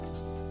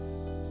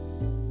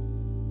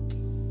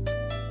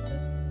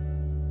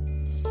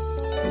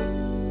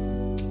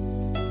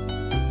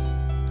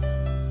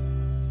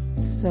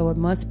it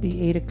must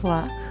be 8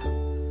 o'clock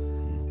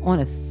on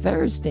a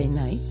Thursday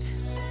night.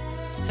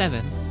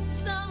 7.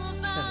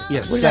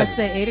 Yes, What did I 7.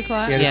 say? 8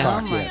 o'clock? 8 Yeah.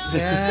 o'clock, Oh my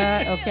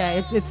yes. God.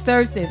 Okay, it's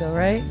Thursday though,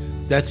 right?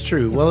 That's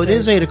true. Well, it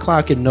is 8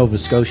 o'clock in Nova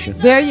Scotia.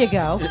 There you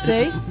go.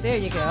 See? There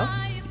you go.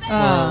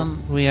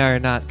 We are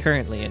not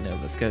currently in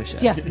Nova Scotia.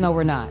 Yes, no,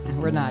 we're not.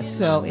 We're not.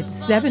 So it's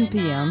 7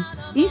 p.m.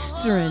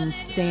 Eastern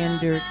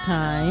Standard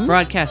Time.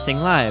 Broadcasting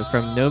live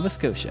from Nova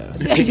Scotia.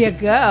 There you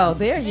go.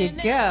 There you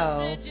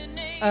go.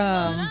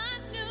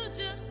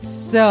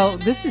 So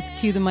this is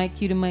Cue the Mic,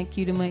 Cue the Mic,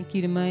 Cue the Mic,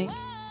 Cue the Mic.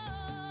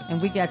 And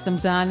we got some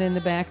Donna in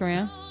the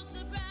background.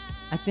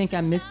 I think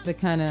I missed the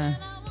kind of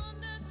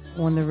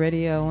on the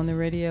radio.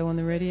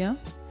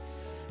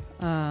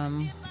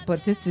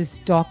 But this is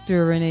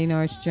Dr. Renee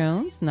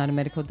Norris-Jones, not a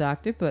medical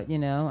doctor, but, you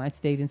know, I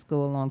stayed in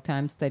school a long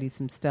time, studied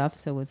some stuff,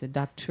 so it's a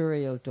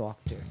doctoral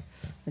doctor.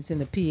 It's in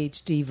the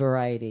PhD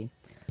variety.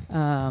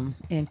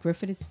 And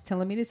Griffin is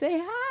telling me to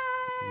say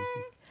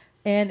hi.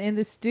 And in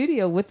the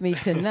studio with me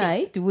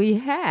tonight, we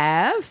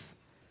have...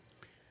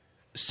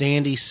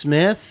 Sandy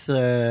Smith,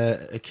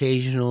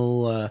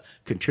 occasional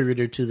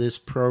contributor to this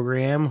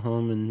program,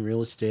 home and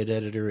real estate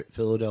editor at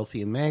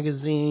Philadelphia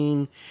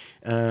Magazine,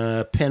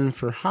 pen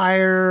for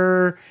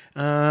hire,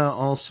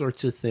 all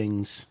sorts of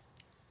things.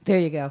 There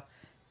you go.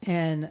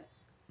 And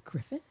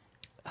Griffin?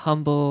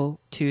 Humble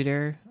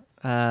tutor,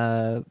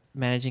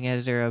 managing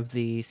editor of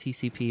the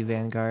CCP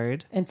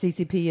Vanguard, And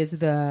CCP is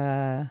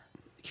the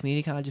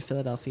Community College of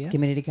Philadelphia.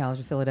 Community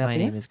College of Philadelphia.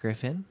 My name is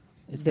Griffin.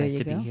 It's There nice you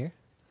to go. be here.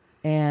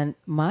 And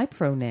my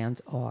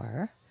pronouns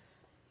are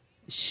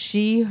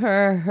she,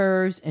 her,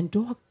 hers, and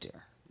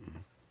doctor.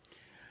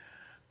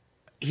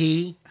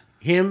 He,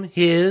 him,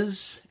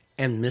 his,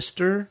 and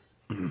Mr.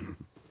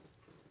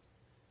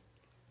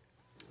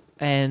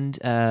 And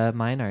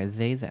mine are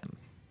they, them.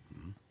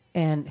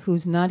 And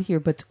who's not here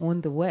but's on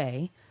the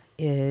way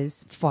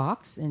is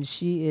Fox, and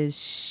she is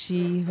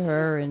she,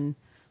 her, and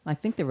I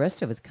think the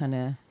rest of us kind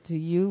of do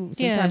you.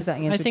 Yeah, Sometimes I I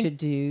answer think- to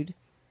dude.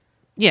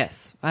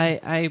 Yes,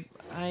 I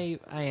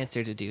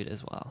answer to dude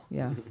as well.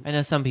 Yeah. I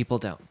know some people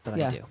don't, but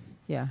Yeah. I do.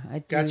 Yeah, I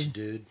do. Gotcha,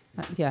 dude.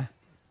 Yeah.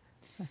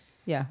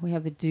 Yeah, we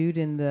have the dude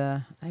and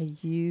the I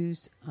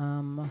use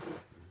the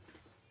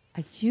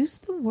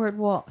word,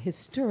 well,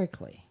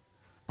 historically,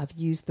 I've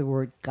used the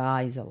word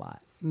guys a lot.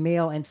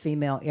 Male and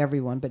female,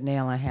 everyone, but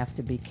now I have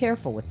to be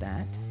careful with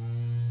that.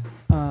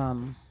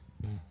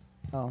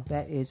 Oh,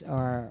 that is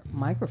our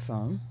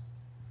microphone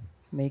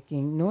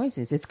making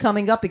noises. It's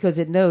coming up because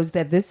it knows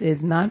that this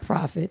is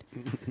nonprofit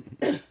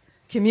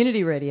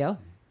community radio.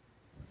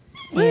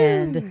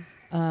 And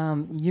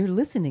you're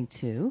listening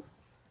to,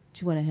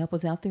 do you want to help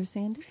us out there,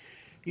 Sandy?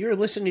 You're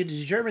listening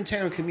to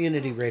Germantown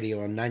Community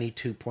Radio on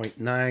 92.9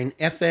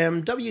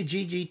 FM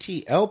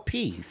WGGT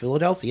LP,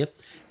 Philadelphia,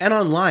 and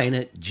online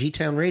at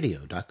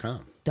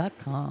gtownradio.com.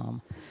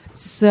 .com.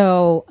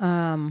 So,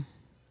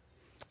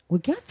 we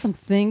got some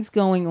things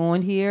going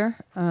on here.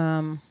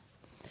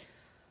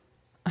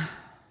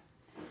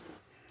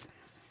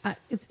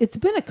 It's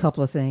been a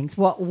couple of things.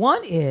 Well,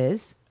 one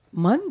is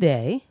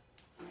Monday,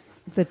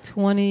 the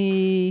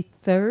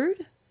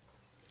 23rd,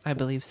 I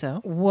believe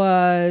so.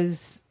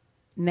 was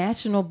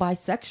National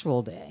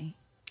Bisexual Day.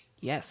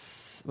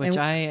 Yes, which And-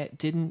 I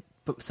didn't.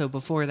 So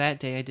before that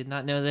day, I did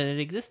not know that it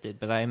existed,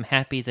 but I'm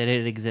happy that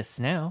it exists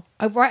now.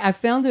 I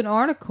found an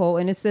article,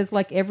 and it says,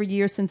 like every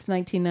year since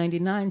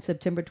 1999,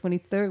 September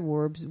 23rd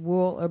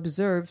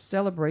will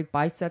celebrate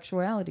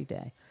Bisexuality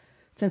Day.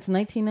 Since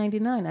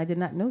 1999, I did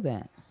not know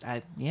that.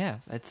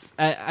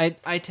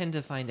 I tend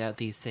to find out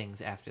these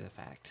things after the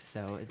fact,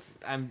 so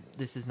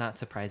this is not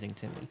surprising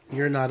to me.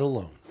 You're not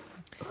alone.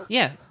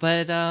 Yeah,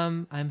 but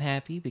I'm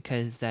happy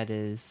because that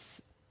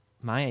is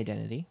my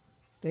identity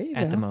There you go.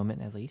 at the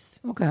moment, at least.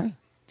 Okay.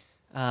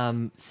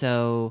 I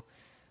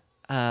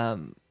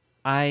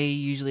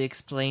usually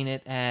explain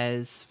it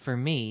as, for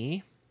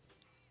me,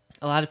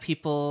 a lot of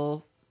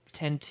people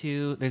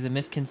there's a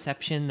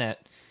misconception that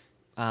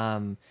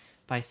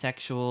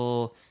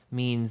bisexual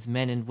means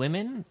men and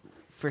women.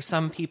 For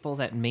some people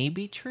that may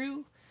be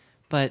true,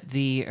 but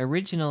the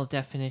original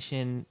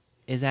definition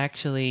is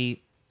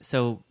actually,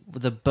 so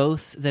the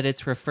both that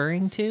it's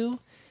referring to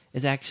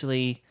is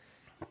actually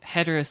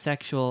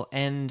heterosexual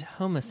and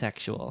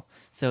homosexual.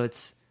 So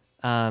it's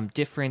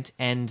different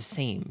and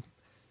same.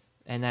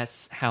 And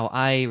that's how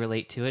I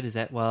relate to it, is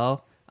that,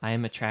 well, I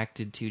am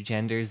attracted to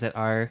genders that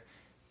are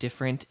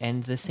different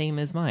and the same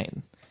as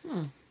mine.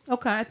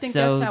 Okay, I think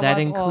So that's how that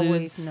I've always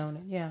includes- known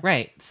it. Yeah.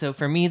 Right. So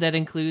for me, that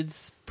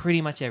includes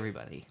pretty much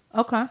everybody.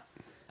 Okay.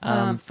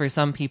 For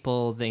some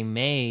people, they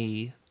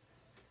may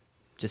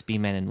just be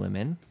men and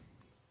women.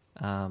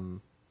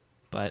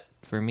 But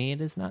for me,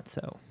 it is not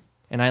so.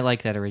 And I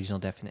like that original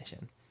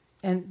definition.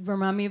 And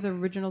remind me of the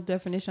original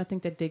definition. I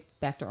think that dates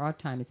back to our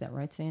time. Is that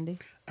right, Sandy?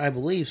 I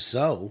believe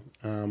so.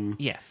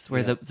 Yes,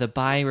 where Yeah. the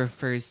bi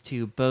refers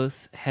to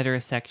both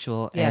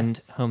heterosexual Yes.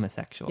 and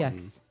homosexual. Yes.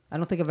 I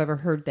don't think I've ever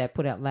heard that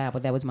put out loud,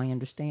 but that was my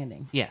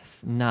understanding.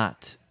 Yes,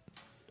 not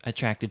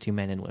attracted to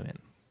men and women.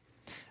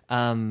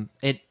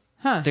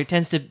 Huh.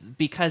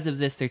 Because of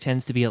this, there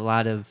tends to be a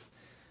lot of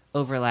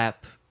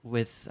overlap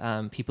with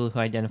people who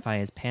identify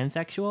as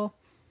pansexual,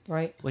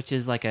 Right. which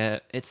is like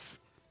a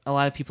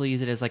lot of people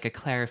use it as like a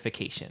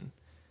clarification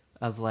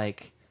of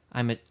like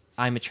I'm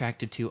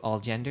attracted to all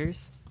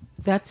genders.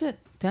 That's it.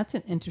 That's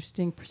an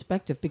interesting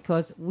perspective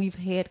because we've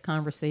had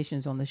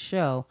conversations on the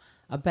show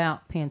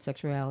about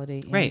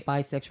pansexuality and Right.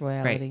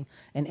 bisexuality, Right.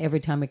 and every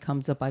time it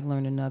comes up, I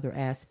learn another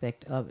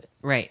aspect of it.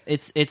 Right.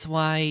 It's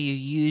why you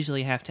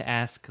usually have to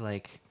ask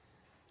like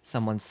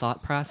someone's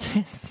thought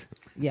process.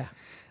 Yeah.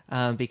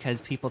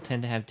 Because people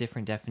tend to have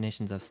different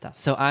definitions of stuff.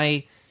 So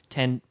I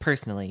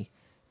personally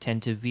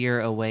tend to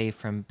veer away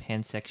from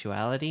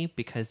pansexuality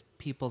because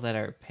people that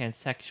are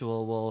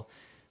pansexual will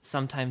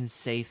sometimes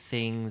say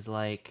things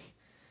like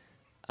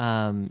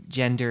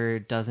gender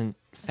doesn't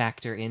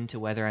factor into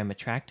whether I'm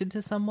attracted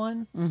to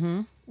someone,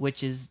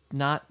 which is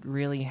not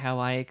really how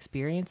I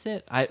experience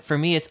it. For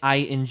me, it's I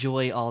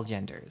enjoy all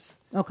genders.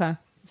 Okay.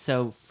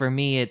 So for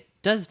me, it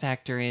does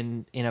factor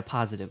in a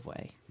positive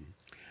way.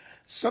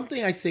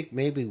 Something I think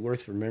may be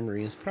worth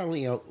remembering is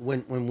probably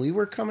when we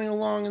were coming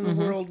along in the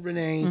world,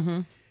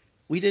 Renee,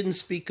 we didn't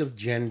speak of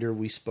gender,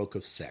 we spoke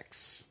of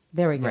sex.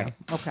 There we go. Right.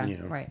 Okay.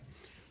 Yeah. Right.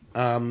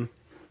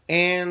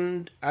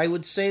 And I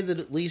would say that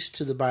at least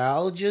to the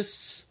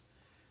biologists,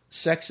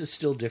 sex is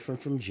still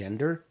different from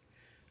gender.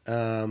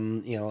 I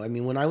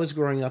mean, when I was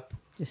growing up,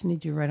 Just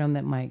need you right on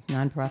that mic,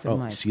 nonprofit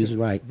mic. excuse me,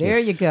 right. There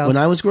you go. When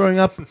I was growing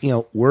up,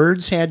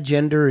 words had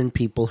gender and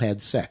people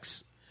had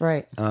sex.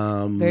 Right.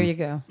 There you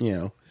go.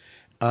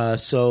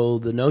 So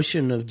the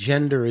notion of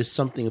gender is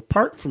something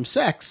apart from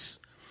sex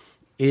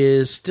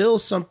is still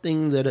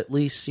something that at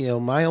least,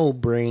 my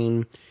old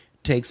brain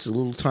takes a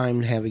little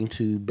time having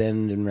to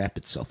bend and wrap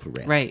itself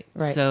around. Right.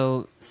 Right.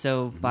 So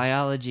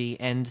biology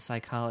and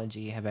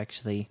psychology have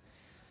actually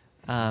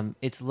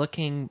it's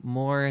looking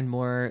more and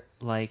more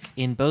like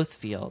in both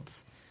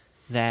fields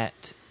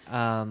that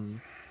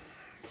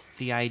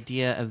the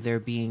idea of there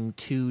being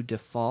two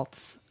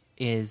defaults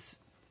is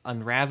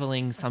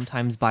unraveling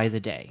sometimes by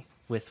the day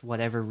with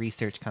whatever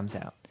research comes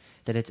out.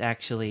 That it's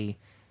actually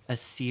a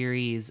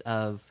series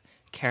of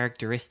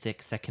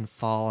characteristics that can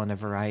fall on a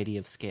variety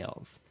of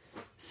scales.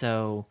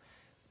 So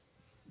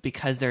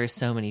because there are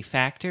so many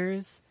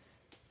factors,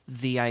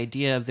 the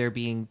idea of there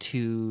being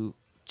two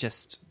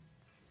just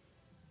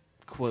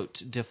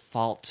quote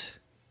default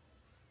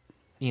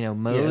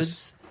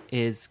modes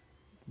is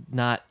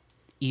not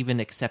even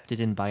accepted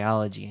in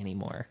biology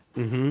anymore.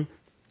 Mm-hmm.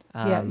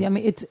 Yeah. I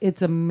mean,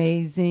 it's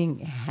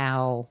amazing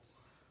how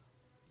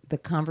the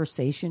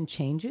conversation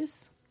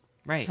changes.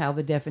 Right. How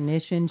the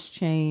definitions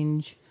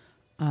change.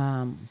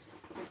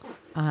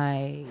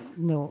 I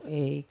know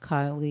a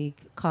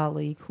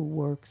colleague who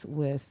works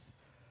with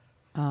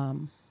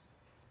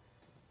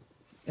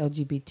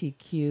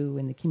LGBTQ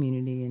in the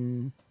community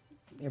and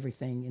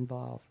everything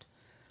involved,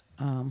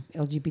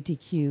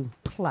 LGBTQ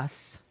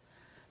plus,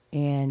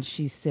 and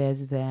she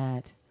says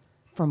that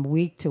from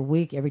week to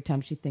week, every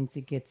time she thinks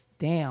it gets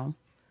down,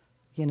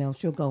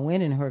 she'll go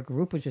in and her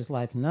group is just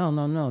like,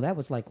 no, that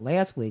was like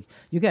last week.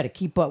 You got to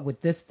keep up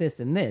with this,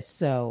 and this.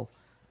 So,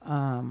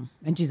 and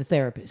she's a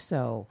therapist.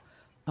 So,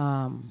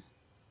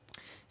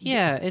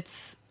 yeah,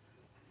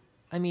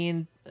 I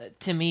mean,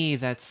 to me,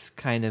 that's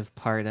kind of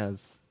part of,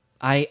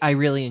 I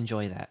really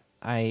enjoy that.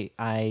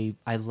 I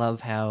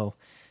love how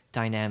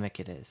dynamic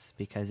it is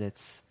because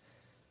it's,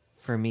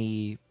 for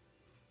me,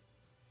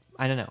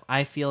 I don't know.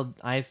 I feel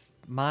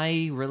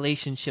my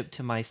relationship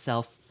to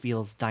myself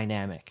feels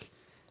dynamic.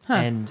 Huh.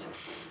 And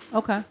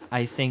okay.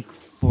 I think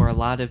for a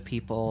lot of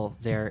people,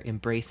 they're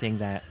embracing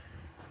that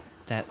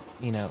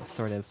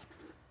sort of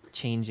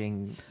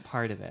changing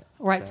part of it.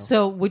 Right.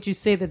 So would you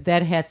say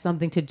that had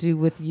something to do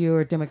with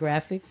your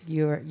demographic,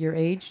 your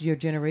age, your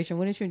generation?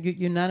 What is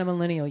you're not a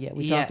millennial yet.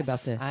 We talked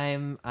about this.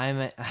 I'm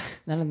I'm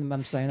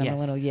sorry, not yes.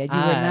 millennial yet. You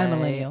were not a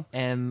millennial.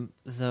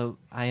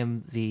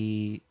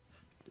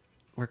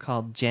 We're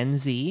called Gen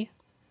Z.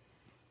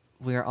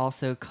 We're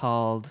also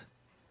called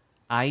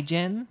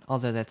iGen,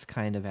 although that's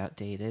kind of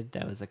outdated.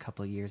 That was a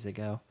couple years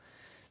ago.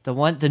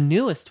 The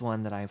newest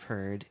one that I've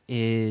heard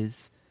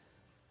is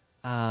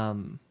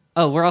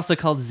we're also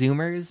called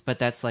Zoomers, but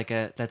that's like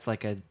a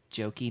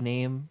jokey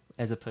name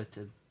as opposed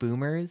to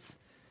Boomers.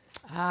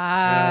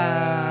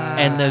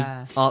 And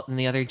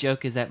the other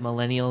joke is that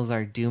millennials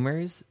are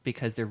Doomers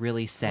because they're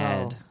really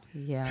sad. Oh,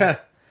 yeah.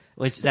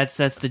 Which that's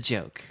the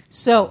joke.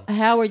 So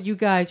how are you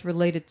guys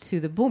related to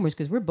the Boomers?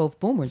 Because we're both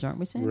Boomers, aren't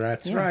we, Sam?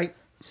 That's Yeah. right.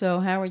 So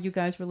how are you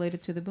guys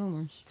related to the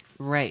Boomers?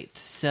 Right.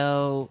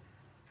 So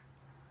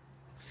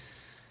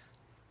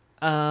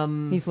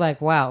he's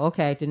like, wow,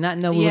 okay, did not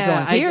know we were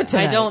going here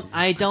tonight.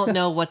 I don't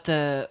know what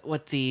the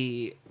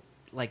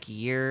like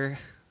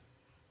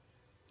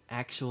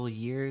actual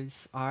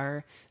years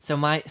are.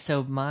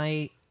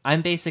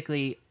 I'm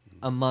basically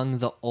among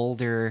the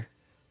older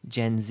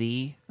Gen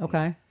Z.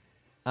 Okay.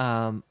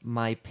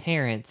 My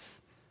parents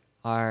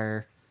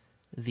are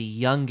the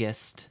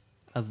youngest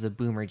of the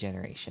Boomer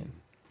generation,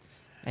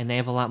 and they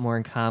have a lot more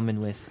in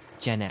common with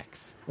Gen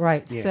X.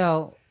 Right. Yeah.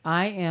 So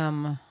I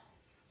am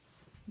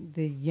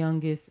the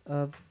youngest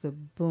of the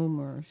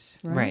boomers,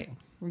 right? Right.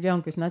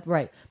 Youngest, not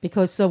right.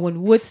 Because so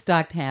when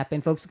Woodstock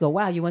happened, folks go,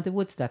 wow, you went to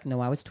Woodstock.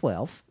 No, I was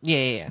 12.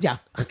 Yeah. Yeah.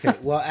 Okay,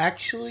 well,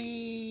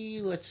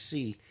 actually, let's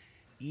see.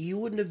 You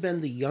wouldn't have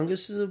been the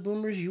youngest of the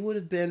boomers. You would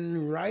have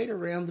been right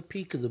around the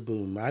peak of the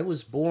boom. I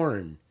was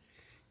born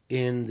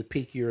in the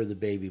peak year of the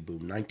baby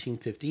boom,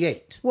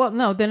 1958. Well,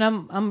 no, then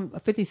I'm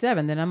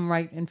 57. Then I'm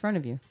right in front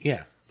of you.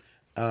 Yeah.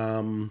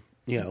 You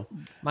know,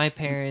 My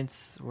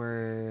parents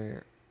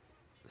were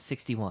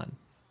 61.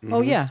 Oh,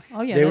 yeah.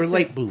 Oh, yeah. they were that's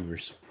late it.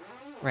 boomers.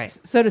 Right.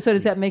 So does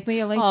that make me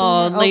a late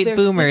Oh, boomer? late they're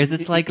boomers.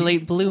 It's like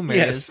late bloomers.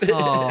 Yes.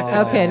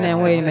 Oh. Okay,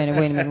 now wait a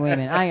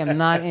minute. I am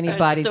not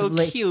anybody's so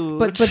late. cute.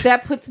 But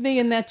that puts me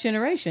in that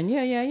generation.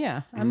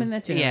 Yeah. I'm in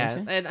that Yeah,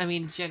 generation. and I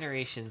mean,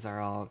 generations are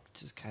all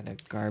just kind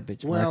of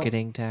garbage Well,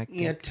 marketing tactics.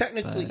 Yeah,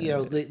 technically, but- you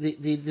know,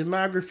 the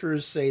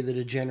demographers say that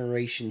a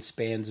generation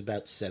spans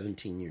about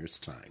 17 years'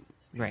 time.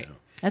 you Right. know.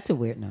 That's a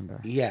weird number.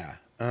 Yeah.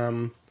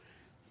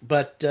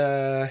 But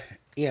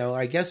you know,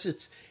 I guess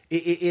it's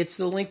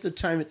the length of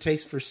time it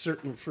takes for a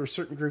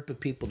certain group of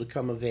people to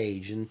come of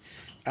age, and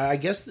I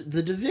guess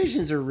the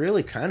divisions are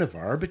really kind of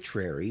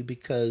arbitrary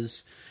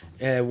because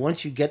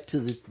once you get to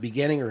the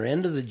beginning or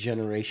end of a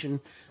generation,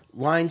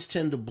 lines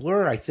tend to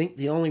blur. I think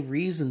the only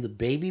reason the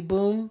baby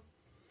boom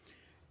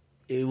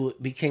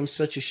became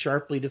such a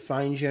sharply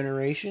defined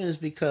generation is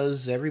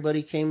because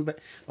everybody came back.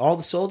 All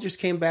the soldiers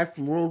came back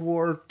from World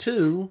War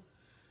II,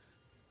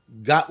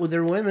 got with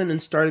their women,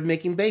 and started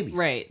making babies.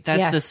 Right. That's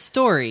Yes. the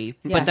story.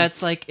 Yes. But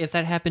that's like, if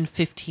that happened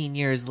 15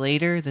 years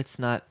later,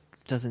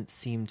 doesn't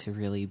seem to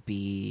really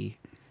be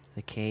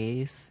the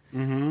case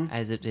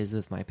as it is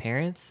with my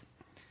parents.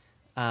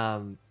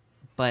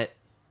 But,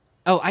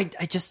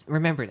 I just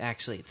remembered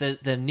actually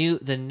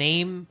the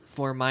name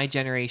for my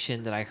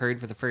generation that I heard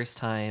for the first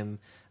time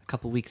a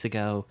couple weeks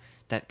ago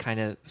that kind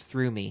of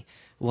threw me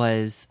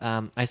was,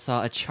 I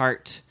saw a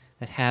chart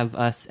that have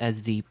us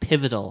as the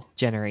pivotal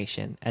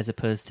generation as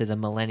opposed to the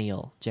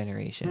millennial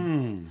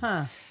generation.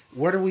 Huh.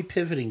 What are we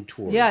pivoting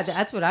towards? Yeah,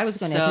 that's what I was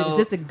going to ask. So Is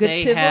this a good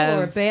they pibble or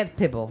a have- bad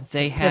pibble?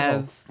 They Pibble.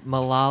 have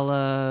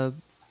Malala,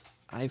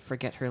 I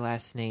forget her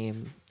last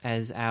name,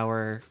 as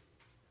our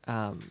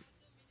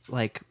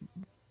like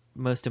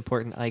most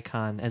important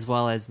icon, as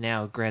well as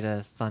now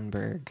Greta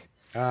Thunberg.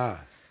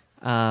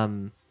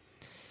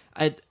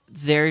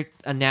 Their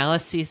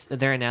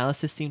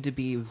analysis seemed to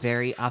be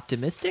very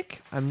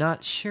optimistic. I'm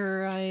not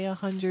sure I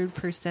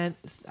 100%.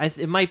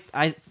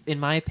 In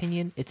my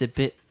opinion, it's a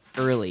bit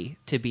early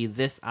to be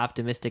this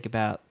optimistic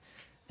about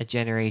a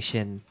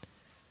generation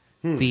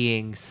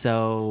being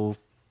so.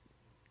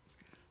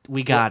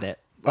 We got it.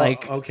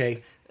 Like,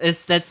 okay.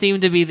 that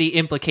seemed to be the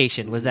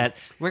implication, was that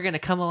we're going to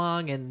come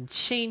along and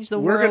change the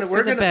world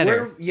for the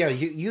better.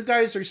 You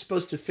guys are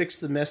supposed to fix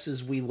the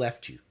messes we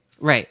left you.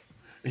 Right.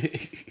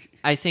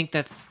 I think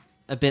that's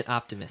a bit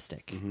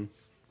optimistic,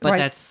 but Right.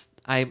 that's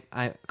I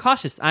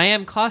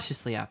am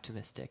cautiously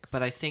optimistic,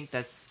 but I think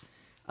that's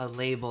a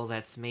label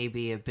that's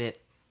maybe a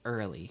bit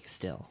early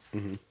still.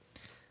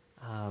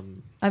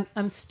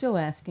 I'm still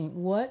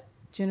asking, what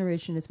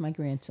generation is my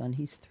grandson?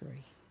 He's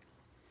 3.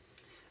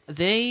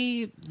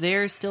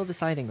 They're still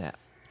deciding that.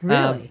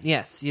 Really?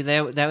 Yes,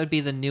 that would be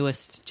the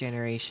newest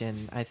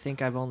generation. I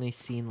think I've only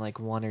seen like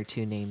 1 or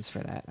 2 names for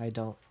that.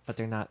 But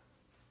they're not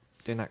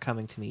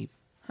coming to me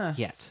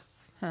yet.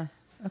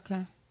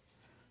 Okay.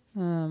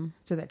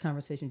 So that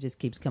conversation just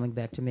keeps coming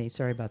back to me.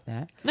 Sorry about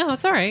that. No,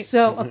 it's all right.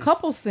 So a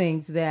couple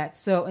things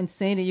and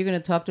Sandy, you're going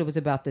to talk to us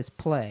about this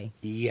play.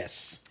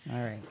 Yes.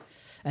 All right.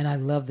 And I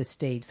love the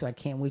stage, so I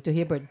can't wait to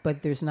hear.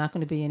 But there's not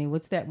going to be any.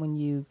 What's that when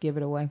you give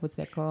it away? What's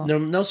that called?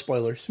 No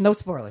spoilers. No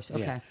spoilers.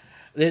 Okay. Yeah.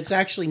 It's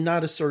actually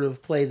not a sort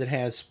of play that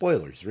has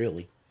spoilers,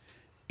 really.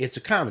 It's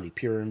a comedy,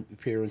 pure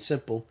and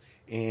simple,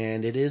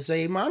 and it is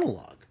a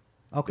monologue.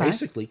 Okay.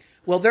 Basically.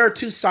 Well, there are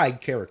 2 side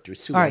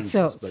characters, 2 All right.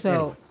 angels.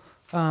 So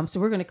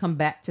we're going to come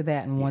back to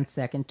that in 1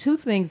 second. 2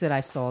 things that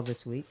I saw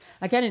this week.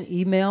 I got an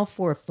email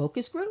for a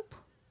focus group,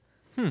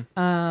 and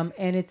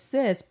it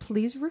says,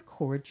 "Please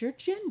record your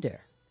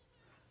gender: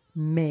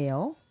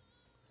 male,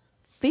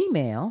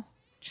 female,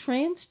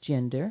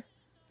 transgender,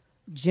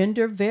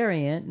 gender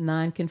variant,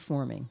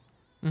 non-conforming,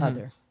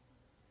 other."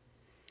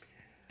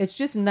 It's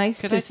just nice.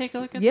 Could I take a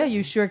look at Yeah, that?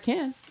 you sure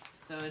can.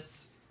 So it's.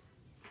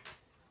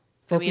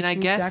 I mean, I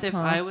guess if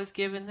Focusgroup.com. I was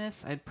given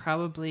this, I'd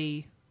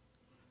probably.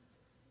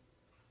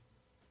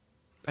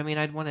 I mean,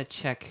 I'd want to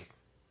check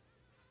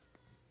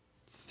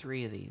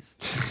 3 of these.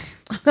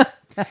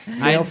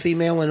 Male,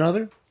 female, and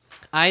other?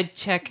 I'd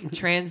check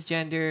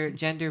transgender,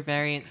 gender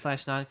variant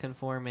 /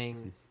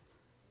 non-conforming,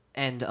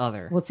 and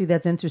other. Well, see,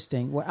 that's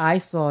interesting. What I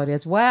saw it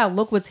as, wow,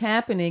 look what's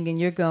happening, and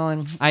you're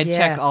going, I'd yeah,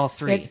 check all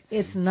 3.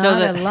 It's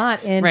not a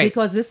lot, and right.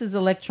 because this is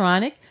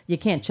electronic, you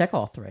can't check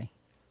all 3.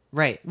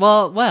 Right.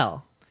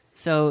 Well.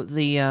 So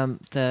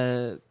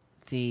the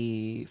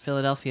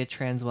Philadelphia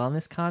Trans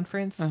Wellness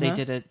Conference, they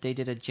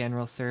did a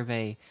general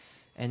survey,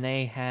 and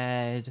they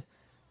had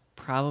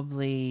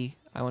probably,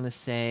 I want to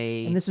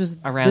say, And this was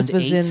around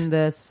 8. in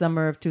the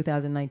summer of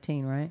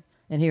 2019, right?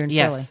 And here in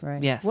Yes, Philly,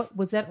 right? yes. What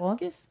was that?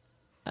 August?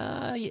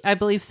 I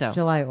believe so.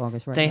 July,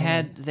 August, right? They now,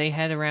 had right? they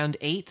had around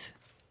 8,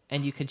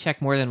 and you could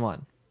check more than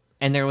one,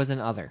 and there was an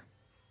other.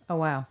 Oh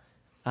wow.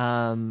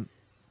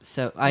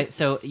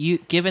 So you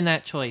given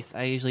that choice,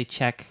 I usually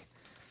check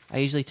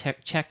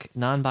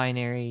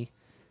non-binary,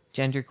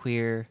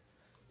 genderqueer,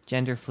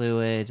 gender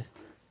fluid,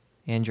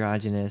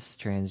 androgynous,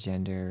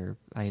 transgender.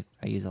 I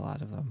use a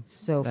lot of them.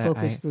 So I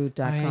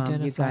focusgroup.com, you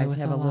identify guys with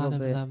have a lot little of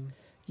bit. them.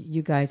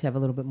 You guys have a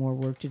little bit more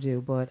work to do,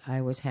 but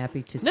I was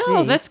happy to see.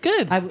 No, that's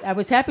good. I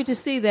was happy to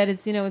see that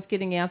it's it's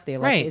getting out there.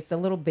 Like, Right. It's the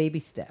little baby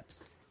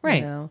steps.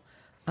 Right. You know?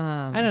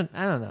 I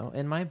don't know.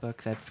 In my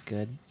book, that's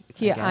good.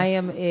 Yeah, guess. I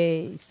am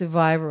a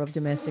survivor of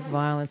domestic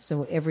violence,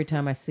 so every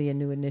time I see a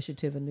new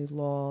initiative, a new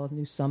law,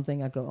 new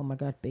something, I go, "Oh my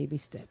God, baby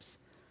steps!"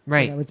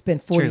 Right. You know, it's been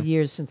 40 True.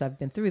 years since I've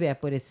been through that,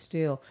 but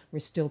we're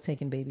still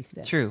taking baby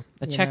steps. True.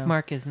 A you check know?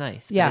 mark is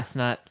nice, but Yeah. it's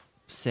not,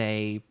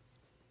 say,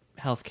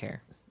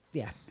 healthcare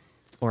Yeah.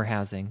 or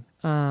housing.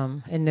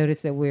 And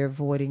notice that we're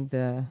avoiding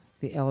the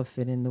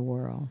elephant in the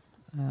world.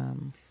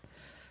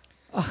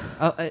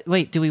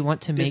 Wait. Do we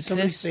want to Did make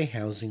somebody this? say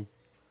housing?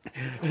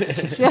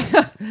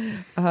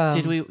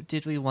 Did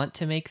we want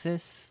to make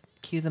this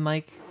Cue the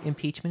Mic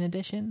impeachment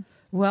edition?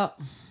 Well,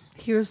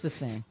 here's the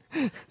thing.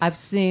 I've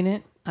seen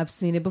it. I've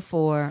seen it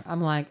before.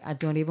 I'm like, I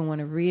don't even want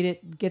to read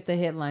it. Get the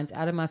headlines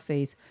out of my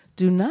face.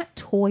 Do not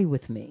toy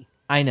with me.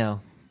 I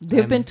know.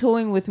 They've been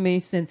toying with me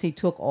since he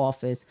took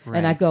office.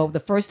 And I Right. go, the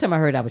first time I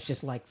heard it, I was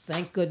just like,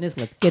 thank goodness,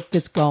 let's get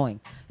this going.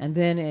 And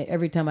then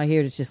every time I hear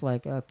it, it's just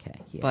like, okay.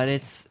 Yeah. But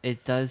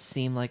it does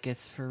seem like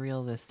it's for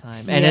real this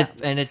time, Yeah.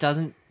 and it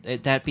doesn't.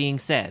 That being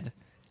said,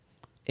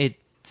 it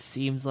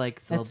seems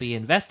like they'll That's- be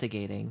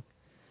investigating.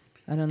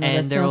 I don't know.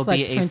 and That there will sounds like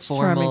be a Prince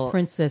formal- Charming,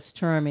 Princess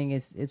Charming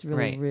is really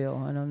Right. real.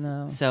 I don't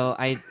know. So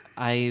I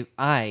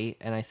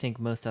and I think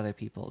most other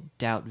people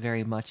doubt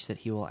very much that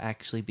he will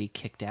actually be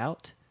kicked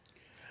out.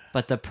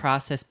 But the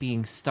process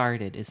being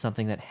started is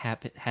something that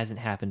hasn't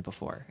happened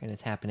before, and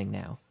it's happening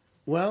now.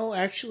 Well,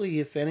 actually,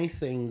 if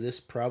anything,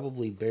 this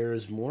probably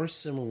bears more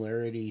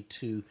similarity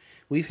to.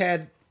 We've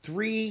had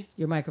three.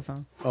 Your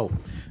microphone.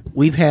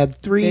 We've had There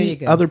three you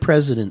go. other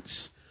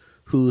presidents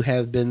who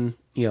have been,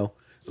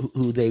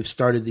 who they've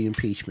started the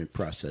impeachment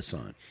process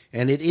on,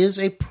 and it is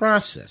a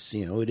process.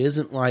 It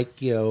isn't like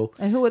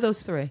And who are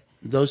those three?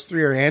 those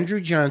three are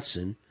Andrew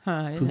Johnson,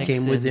 I who didn't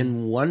came Nixon.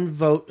 within one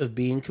vote of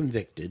being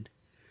convicted.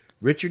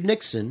 Richard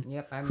Nixon,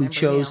 Yep, I who remember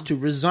chose him. to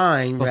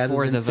resign rather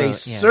Before than the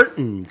face vote, yeah.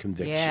 certain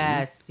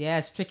conviction.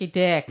 Yes, Tricky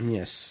Dick.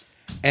 Yes.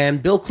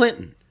 And Bill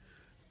Clinton,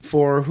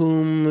 for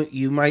whom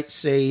you might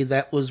say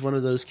that was one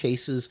of those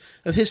cases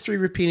of history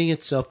repeating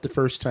itself the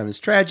first time as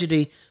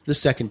tragedy,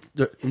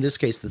 in this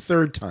case, the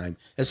third time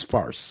as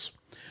farce.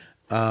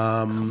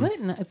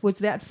 Clinton, was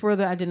that for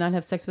the I did not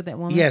have sex with that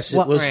woman? Yes, it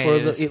What- was Right, for it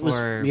the was it was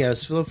for-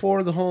 yes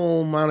for the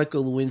whole Monica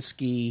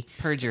Lewinsky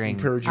Perjuring.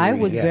 perjury. I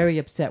was yeah. very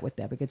upset with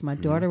that because my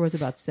daughter was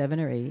about 7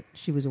 or 8.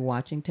 She was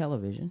watching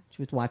television.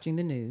 She was watching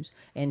the news,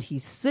 and he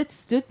sat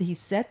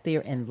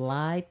there and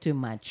lied to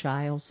my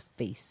child's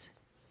face.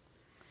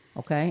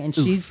 Okay, and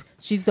she's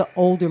the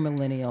older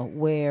millennial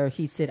where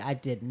he said, I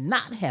did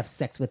not have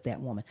sex with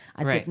that woman.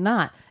 I Right. did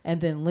not. And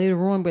then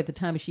later on, by the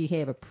time she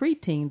had a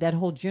preteen, that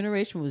whole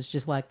generation was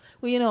just like,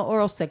 well,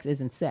 oral sex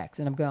isn't sex.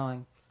 And I'm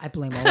going, I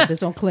blame all of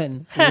this on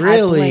Clinton.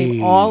 Really? I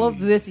blame all of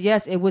this.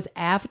 Yes, it was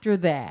after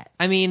that.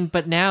 I mean,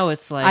 but now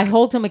it's like I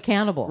hold him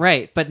accountable.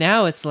 right. But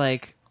now it's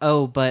like,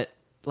 oh, but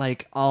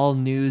like all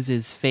news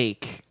is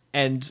fake,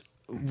 and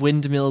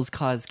windmills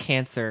cause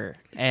cancer,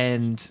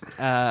 and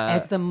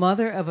As the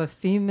mother of a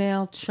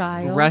female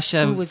child, who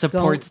Russia was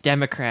supports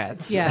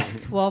Democrats. Yeah,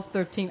 12,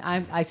 13.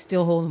 I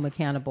still hold him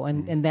accountable,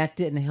 and that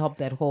didn't help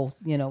that whole.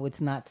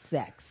 It's not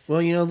sex.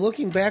 Well,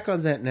 looking back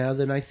on that now,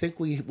 then I think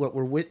what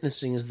we're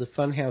witnessing is the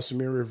Funhouse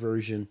mirror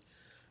version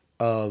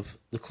of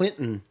the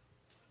Clinton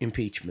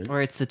impeachment.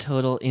 Or it's the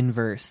total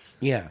inverse.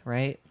 Yeah.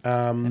 Right?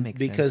 That makes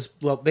Because sense.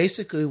 well,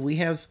 basically we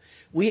have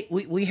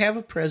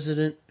a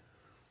president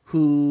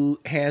who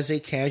has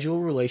a casual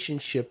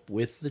relationship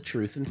with the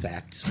truth and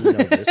facts. We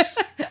know this.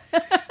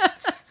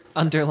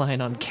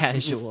 Underline on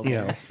casual.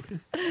 you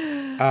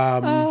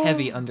know,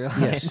 Heavy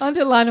underline. yes.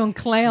 Underline on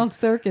clown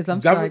circus.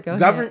 I'm sorry. Go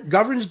ahead.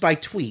 Governs by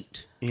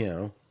tweet,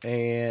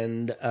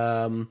 and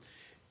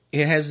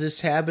it has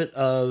this habit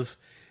of,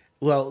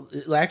 well,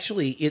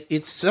 actually,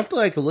 it's something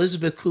like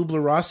Elizabeth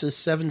Kubler-Ross's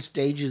 7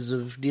 stages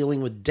of dealing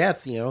with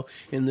death.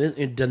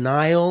 In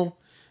denial,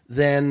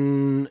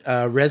 then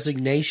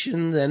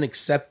resignation, then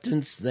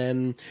acceptance,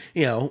 then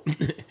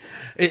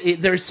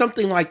there's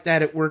something like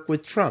that at work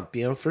with Trump.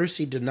 First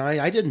he denied,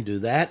 I didn't do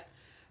that.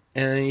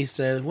 And he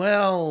said,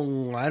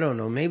 well, I don't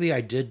know, maybe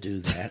I did do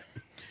that.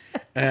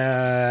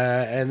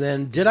 And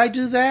then, did I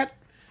do that?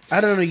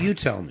 I don't know, you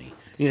tell me.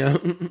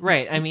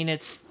 Right. I mean,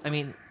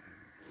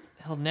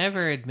 he'll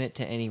never admit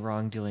to any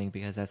wrongdoing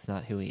because that's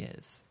not who he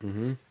is.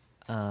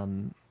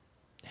 Mm-hmm.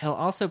 He'll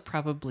also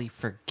probably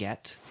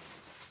forget.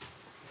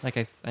 Like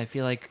I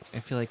feel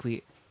like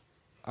we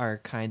are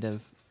kind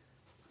of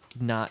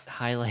not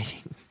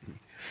highlighting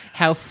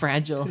how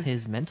fragile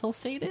his mental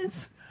state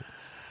is.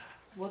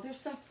 Well,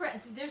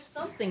 there's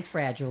something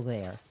fragile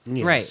there.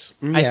 Yes. Right.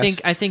 Yes.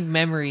 I think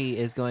memory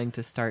is going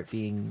to start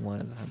being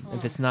one of them,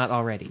 if it's not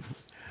already.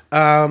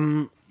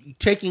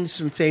 Taking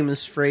some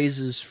famous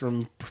phrases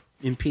from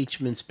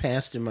impeachments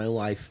past in my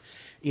life,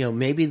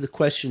 maybe the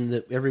question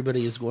that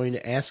everybody is going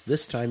to ask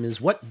this time is,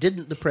 what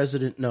didn't the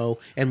president know,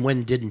 and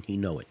when didn't he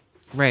know it?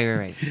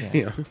 Right.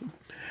 Yeah.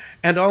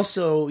 And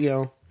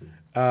also,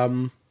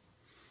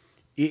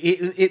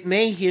 it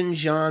may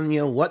hinge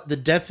on, what the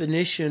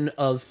definition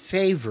of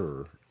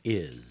favor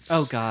is.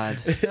 Oh, God.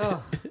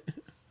 Oh.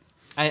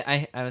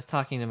 I was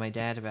talking to my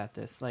dad about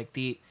this. Like,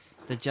 the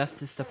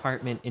Justice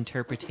Department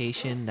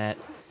interpretation that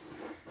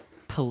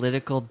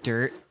political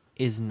dirt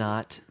is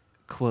not,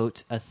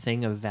 quote, a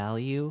thing of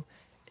value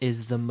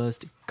is the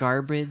most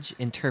garbage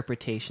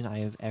interpretation I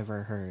have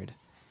ever heard.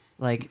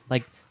 Like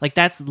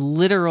that's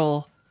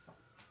literal.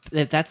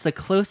 That's the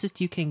closest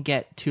you can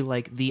get to,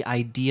 like, the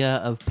idea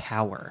of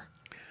power.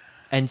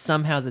 And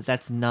somehow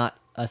that's not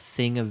a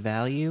thing of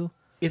value.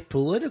 If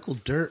political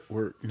dirt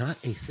were not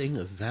a thing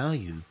of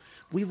value,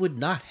 we would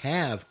not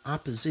have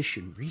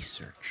opposition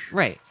research.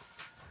 Right.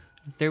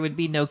 There would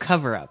be no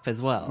cover-up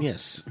as well.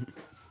 Yes.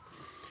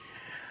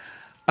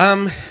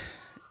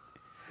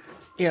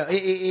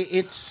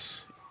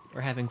 It's... We're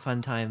having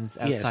fun times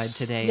outside Yes.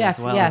 today Yes,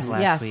 as well yes, as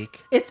last yes.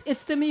 week.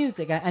 It's the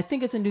music. I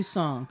think it's a new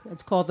song.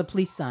 It's called "The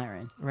Police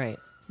Siren." Right.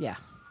 Yeah.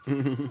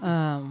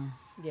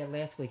 Yeah.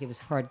 Last week it was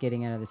hard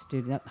getting out of the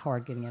studio. Not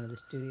hard getting out of the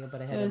studio,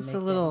 but I had It to was make a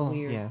little that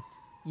weird yeah.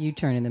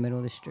 U-turn in the middle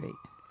of the street.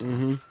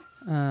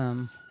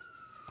 Mm-hmm.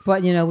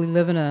 But we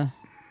live in a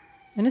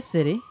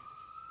city.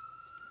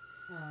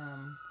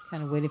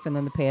 Kind of waiting for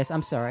them to pass.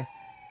 I'm sorry.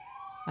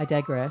 I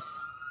digress.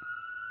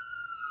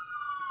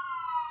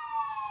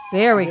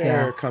 There we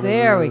They're go. coming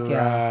There we go.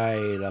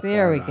 right up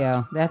There on we us.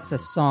 go. That's a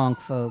song,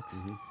 folks.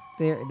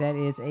 There, that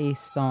is a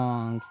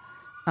song.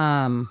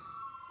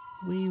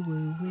 Wee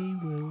woo, wee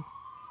woo.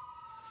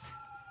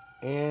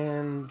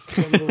 And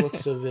from the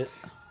looks of it,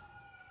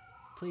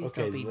 Please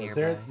okay, don't be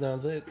nearby.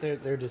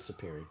 they're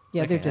disappearing.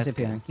 Yeah, Okay, they're that's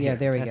disappearing. good. Yeah,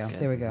 there we That's go. good.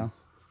 There we go.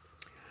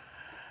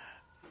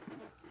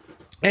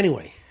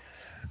 Anyway,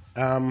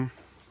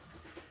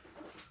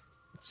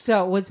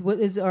 So,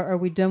 are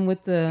we done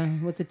with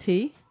the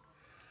tea?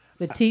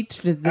 The tea,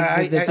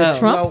 the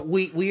Trump. well,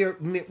 we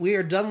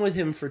are done with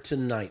him for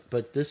tonight,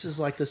 but this is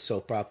like a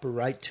soap opera,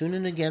 right? Tune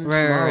in again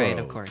tomorrow, Right,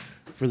 of course.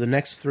 for the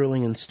next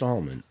thrilling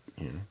installment.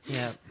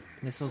 Yeah.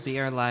 This will be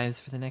our lives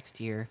for the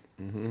next year.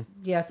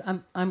 Yes,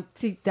 I'm.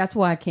 See, that's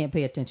why I can't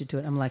pay attention to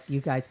it. I'm like, you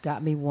guys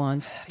got me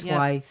once, Yep.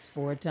 twice,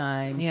 4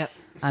 times. Yep.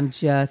 I'm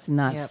just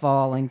not Yep.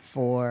 falling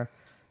for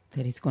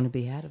that. He's going to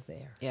be out of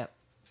there. Yep.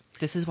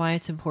 This is why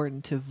it's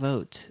important to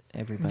vote,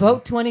 everybody.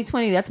 Vote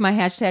 2020. That's my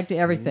hashtag to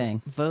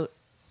everything. Vote.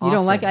 You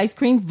don't like often. ice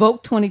cream?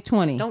 Vote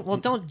 2020.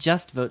 Don't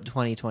just vote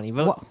 2020.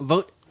 Vote What?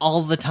 vote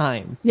all the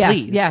time. Yes,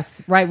 Please. yes.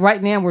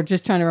 Right now, we're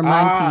just trying to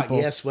remind people.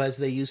 Yes, well, as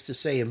they used to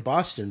say in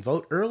Boston,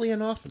 vote early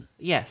and often.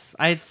 Yes.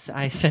 I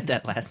said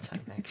that last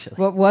time actually.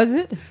 What was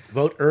it?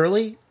 Vote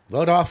early,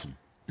 vote often.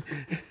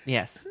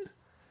 Yes.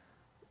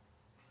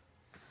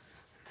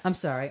 I'm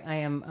sorry. I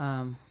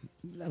am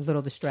a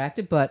little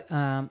distracted. But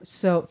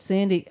so,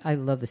 Sandy, I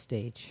love the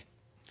stage.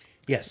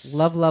 Yes.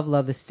 Love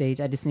the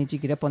stage. I just need you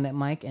to get up on that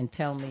mic and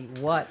tell me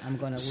what I'm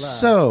going to love.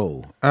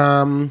 So,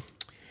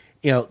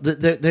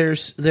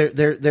 there's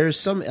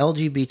some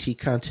LGBT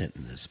content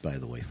in this, by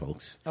the way,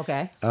 folks.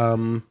 Okay.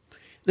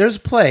 There's a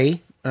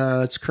play.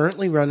 It's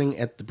currently running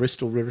at the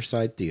Bristol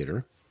Riverside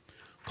Theater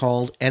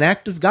called An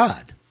Act of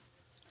God.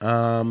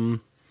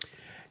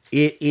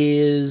 It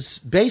is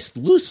based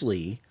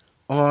loosely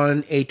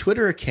on a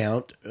Twitter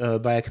account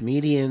by a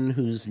comedian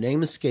whose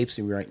name escapes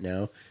me right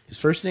now. His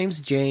first name's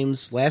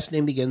James, last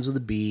name begins with a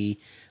B.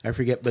 I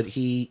forget, but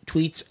he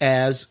tweets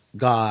as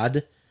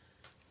God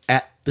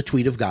at the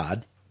tweet of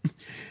God.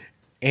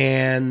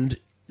 And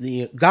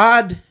the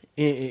God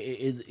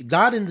in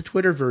the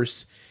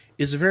Twitterverse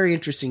is a very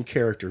interesting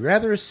character.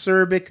 Rather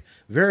acerbic,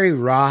 very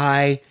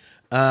wry.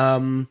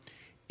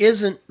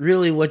 Isn't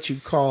really what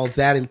you'd call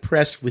that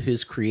impressed with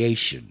his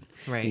creation.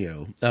 Right.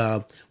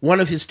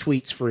 One of his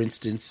tweets, for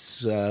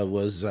instance,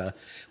 was, the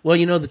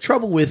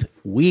trouble with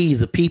we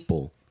the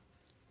people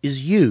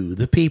is you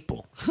the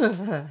people.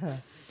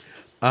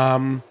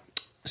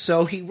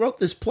 So he wrote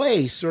this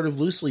play sort of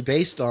loosely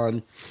based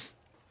on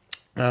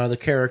the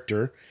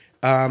character.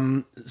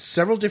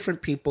 Several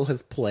different people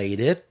have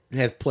played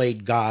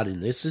God in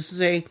this. This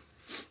is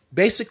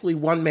basically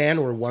one man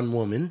or one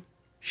woman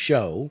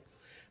show.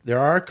 There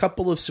are a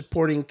couple of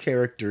supporting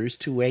characters,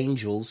 2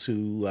 angels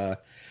who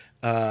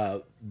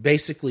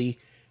basically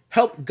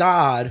help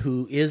God,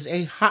 who is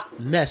a hot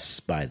mess,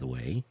 by the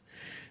way,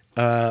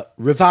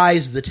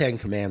 revise the 10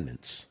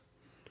 Commandments.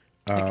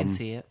 I can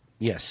see it.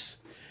 Yes.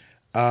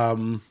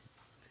 In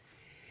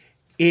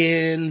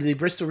the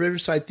Bristol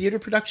Riverside Theater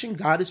production,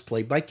 God is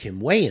played by Kim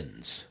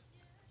Wayans.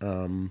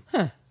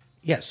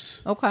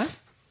 Yes. Okay.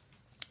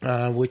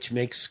 Which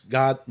makes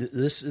God...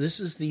 This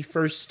is the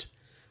first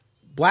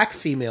black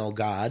female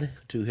God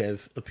to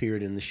have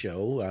appeared in the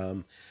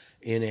show.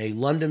 In a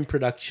London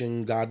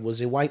production, God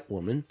was a white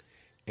woman,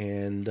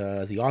 and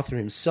the author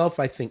himself,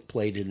 I think,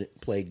 played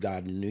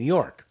God in New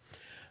York.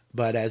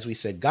 But as we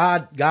said,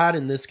 God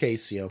in this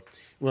case,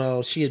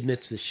 well, she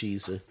admits that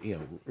she's a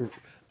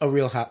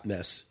real hot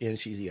mess, and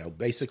she's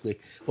basically,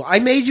 well, I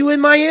made you in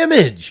my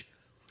image.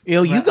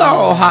 You got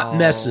all hot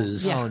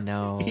messes. Oh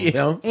no.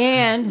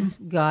 And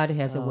God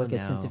has a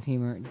wicked no. sense of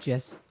humor.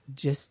 Just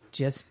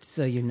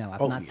so you know, I've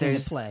not seen the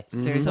There's- play,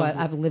 there's but a-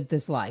 I've lived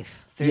this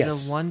life. There's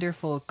Yes. a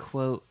wonderful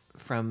quote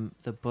from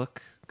the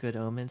book Good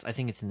Omens. I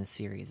think it's in the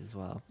series as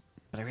well,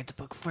 but I read the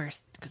book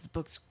first because the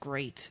book's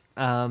great.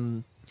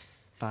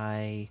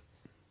 By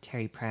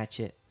Terry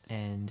Pratchett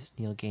and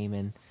Neil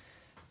Gaiman,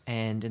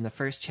 and in the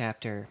first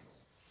chapter,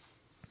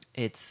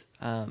 it's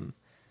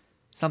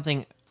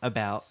something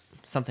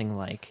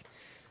like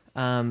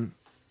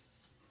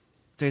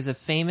there's a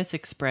famous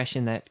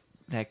expression that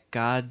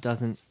God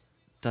doesn't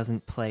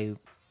play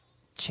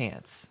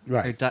chance,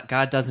 Right. Or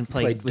God doesn't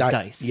play with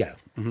dice, Yeah.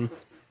 Mm-hmm.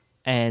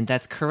 and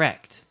that's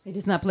correct. He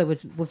does not play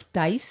with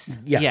dice.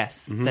 Yeah.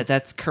 Yes,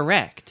 that's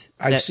correct.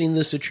 I've That- seen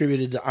this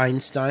attributed to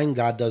Einstein.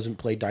 God doesn't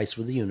play dice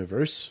with the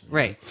universe.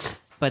 right,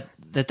 but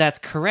that's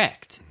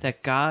correct.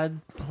 That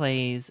God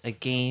plays a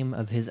game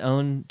of his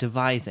own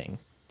devising,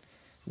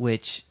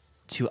 which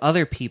to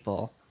other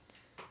people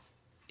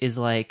is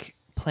like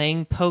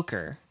playing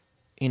poker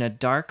in a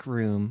dark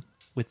room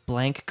with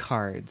blank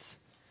cards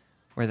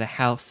where the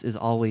house is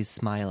always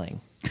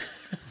smiling.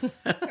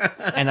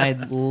 And I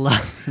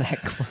love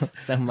that quote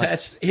so much.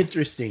 That's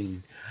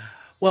interesting.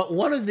 Well,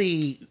 one of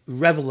the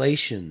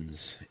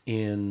revelations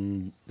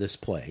in this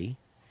play,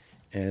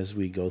 as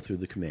we go through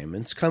the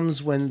commandments,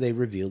 comes when they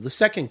reveal the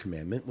second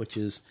commandment, which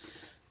is,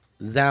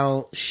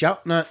 "Thou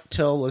shalt not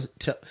tell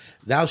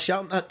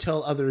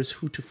others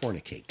who to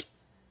fornicate."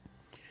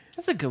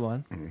 That's a good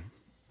one.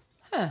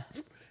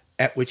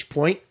 At which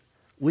point,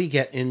 we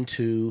get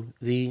into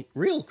the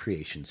real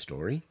creation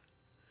story,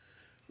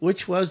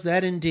 which was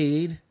that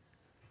indeed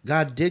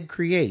God did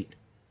create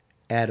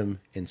Adam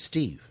and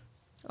Steve.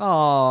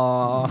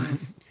 Aww.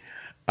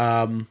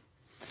 God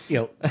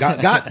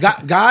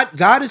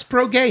is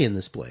pro-gay in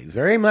this play,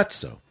 very much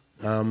so.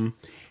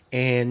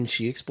 And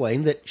she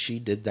explained that she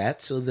did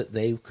that so that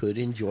they could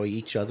enjoy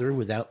each other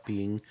without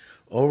being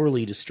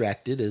overly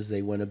distracted as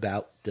they went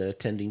about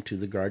tending to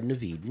the Garden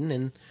of Eden.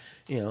 And,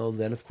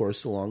 then, of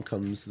course, along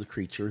comes the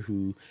creature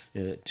who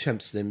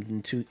tempts them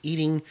into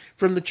eating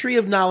from the tree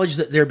of knowledge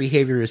that their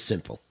behavior is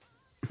sinful.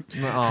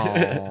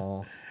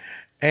 Aww.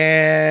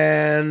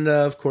 And,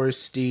 of course,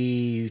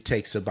 Steve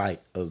takes a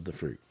bite of the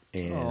fruit.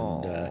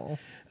 And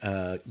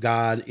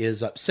God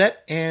is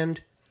upset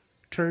and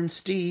turns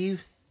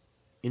Steve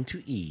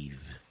into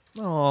Eve,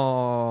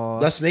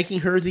 Aww. thus making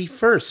her the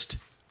first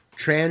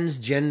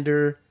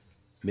transgender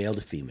male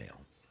to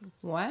female.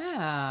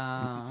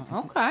 Wow.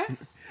 Okay.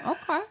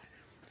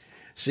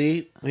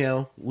 See,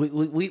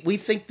 we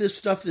think this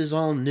stuff is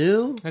all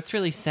new. That's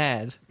really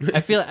sad. I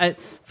feel,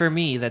 for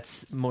me,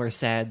 that's more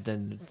sad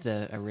than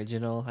the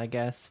original, I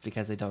guess,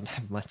 because I don't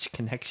have much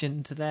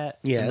connection to that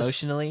Yes.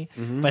 emotionally.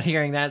 But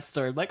hearing that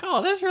story, I'm like,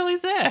 oh, that's really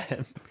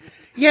sad.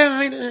 Yeah,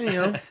 I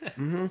know.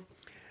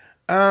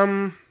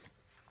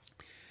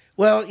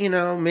 Well,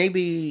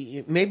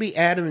 maybe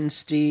Adam and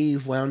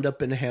Steve wound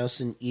up in a house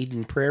in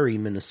Eden Prairie,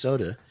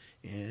 Minnesota,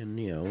 and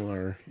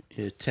are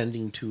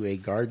tending to a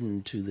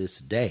garden to this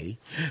day.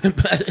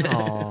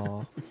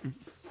 Aww.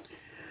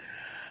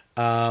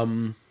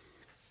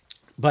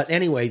 But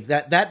anyway,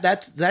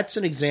 that's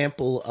an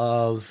example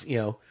of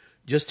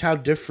just how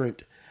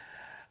different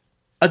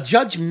a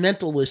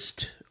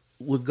judgmentalist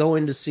would go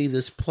in to see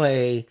this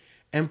play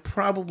and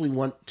probably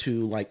want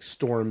to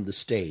storm the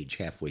stage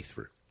halfway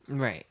through.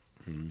 Right.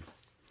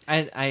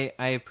 I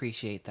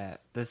appreciate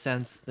that. That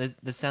sounds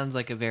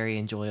like a very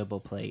enjoyable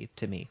play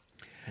to me.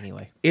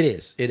 Anyway, It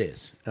is.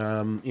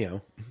 God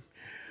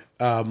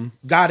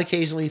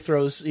occasionally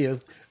throws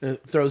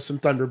some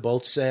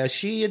thunderbolts.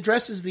 She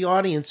addresses the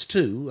audience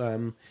too.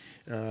 And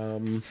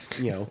who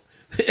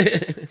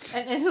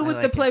was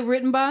like the play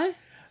written by?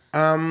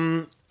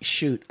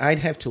 Shoot, I'd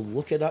have to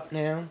look it up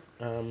now.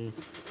 I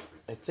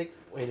think.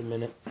 Wait a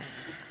minute.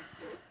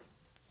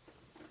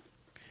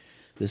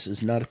 This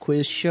is not a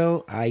quiz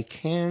show. I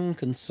can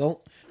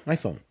consult my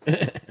phone.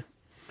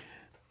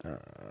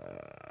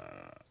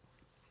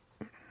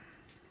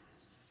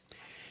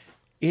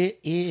 It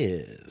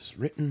is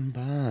written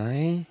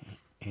by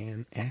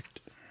an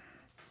actor.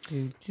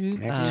 Yes.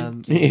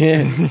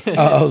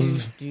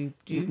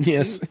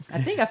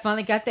 I think I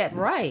finally got that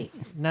right.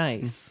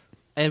 nice.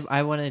 And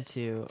I wanted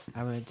to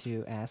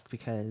ask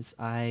because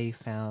I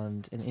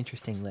found an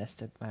interesting list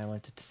that I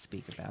wanted to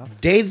speak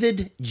about.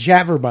 David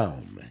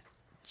Javerbaum.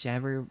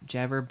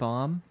 Jabber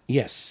Bomb.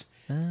 Yes.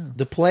 Oh.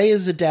 The play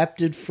is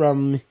adapted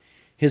from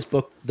his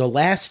book, The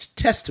Last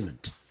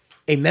Testament,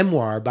 a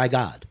memoir by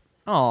God.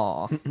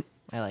 Aw,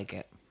 I like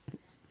it.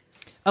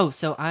 Oh,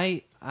 so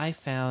I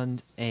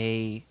found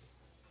a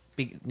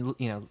big,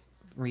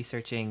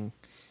 researching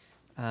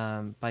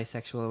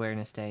Bisexual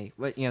Awareness Day.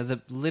 What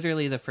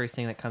literally the first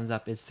thing that comes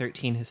up is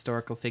 13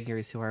 historical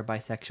figures who are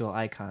bisexual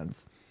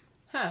icons,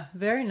 Huh,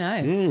 very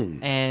nice.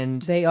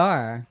 and They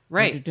are.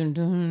 Right. Dun,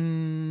 dun,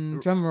 dun, dun.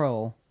 Drum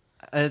roll.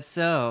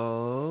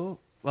 so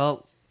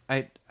well,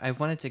 I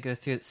wanted to go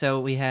through. So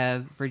we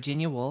have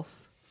Virginia Woolf,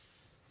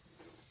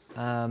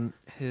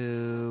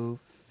 who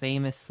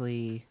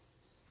famously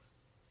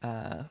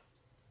had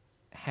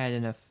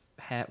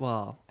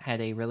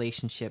a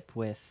relationship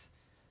with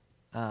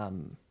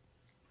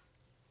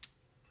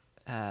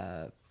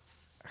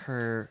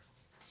her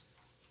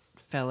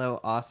fellow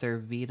author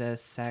Vita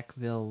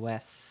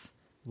Sackville-West's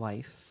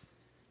wife,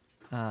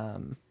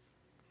 and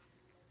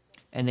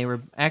they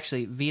were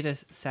actually Vita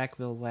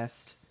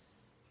Sackville-West.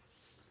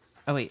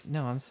 Oh wait,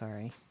 no, I'm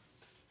sorry.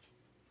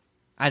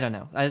 I don't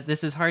know.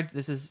 This is hard.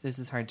 This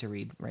is hard to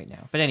read right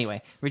now. But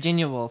anyway,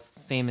 Virginia Woolf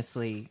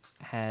famously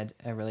had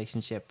a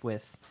relationship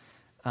with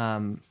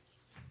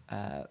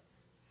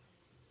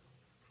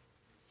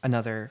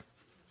another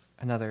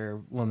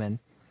woman,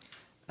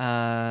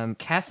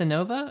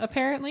 Casanova.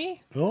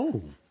 Apparently,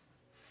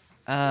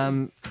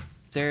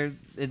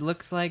 it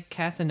looks like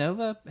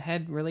Casanova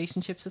had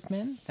relationships with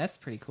men. That's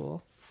pretty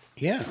cool.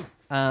 Yeah.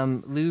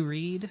 Lou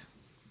Reed.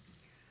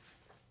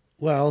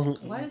 Well,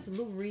 Why does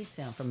Lou Reed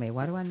sound familiar?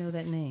 Why do I know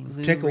that name?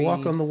 Lou take a walk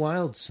Reed. on the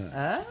wild side.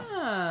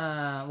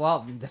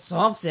 Well, the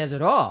song says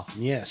it all.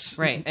 Yes.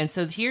 Right, and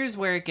so here's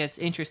where it gets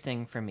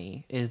interesting for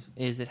me: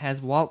 is it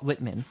has Walt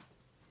Whitman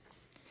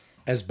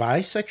As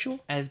bisexual?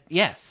 as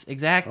yes,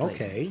 exactly.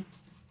 Okay.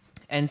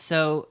 And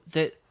so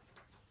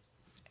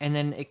and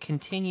then it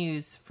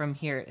continues from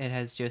here. It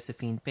has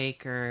Josephine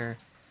Baker,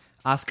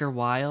 Oscar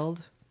Wilde.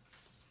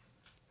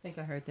 I think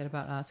I heard that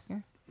about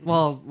Oscar.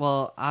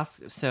 Well,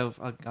 Oscar. So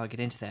I'll get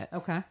into that.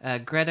 Okay.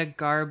 Greta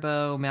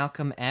Garbo,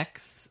 Malcolm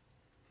X,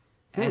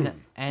 and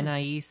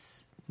Anais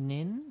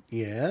Nin.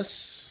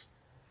 Yes.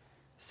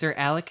 Sir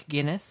Alec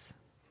Guinness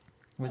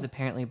was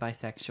apparently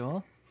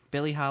bisexual.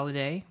 Billie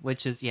Holiday,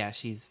 which is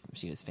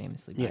she was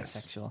famously Yes.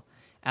 bisexual.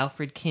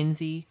 Alfred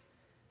Kinsey,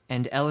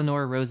 and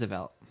Eleanor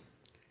Roosevelt.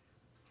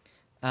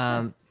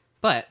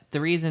 But the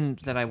reason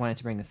that I wanted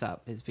to bring this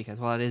up is because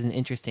while it is an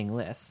interesting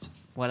list,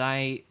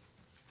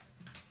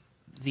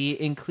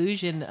 the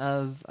inclusion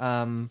of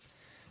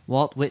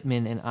Walt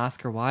Whitman and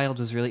Oscar Wilde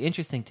was really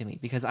interesting to me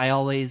because I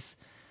always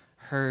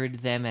heard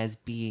them as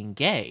being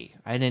gay.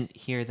 I didn't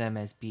hear them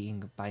as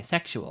being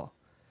bisexual.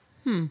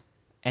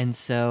 And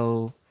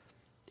so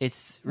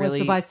it's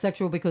really Was the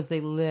bisexual because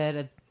they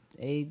led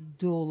a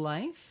dual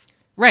life?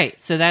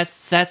 right. So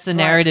that's the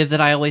narrative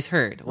that I always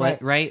heard.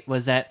 Right. Right?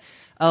 Was that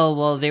oh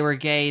well they were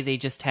gay, they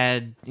just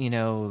had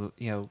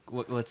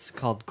what's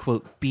called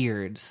quote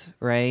beards,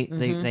 right?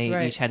 They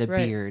Right, each had a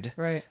right, beard,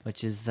 right.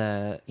 which is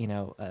the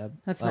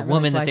That's a not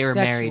woman really that they were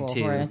married bisexual,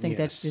 to. Right? I think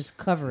that's Yes. just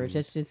coverage.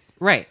 That's just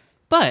Right.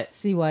 But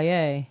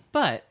CYA.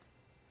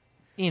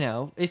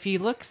 if you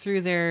look through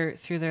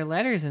their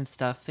letters and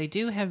stuff, they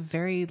do have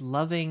very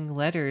loving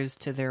letters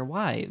to their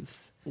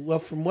wives. Well,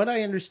 from what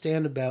I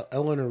understand about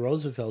Eleanor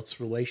Roosevelt's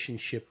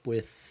relationship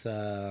with,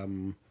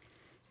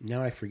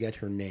 now I forget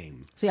her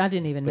name. See, I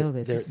didn't even know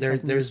But this. This is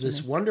like there's news this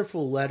to me.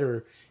 wonderful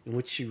letter in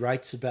which she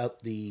writes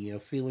about the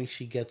feeling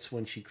she gets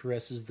when she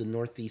caresses the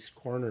northeast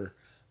corner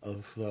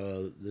of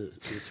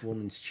this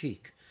woman's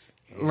cheek.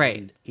 And,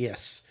 Right.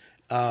 Yes.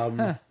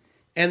 And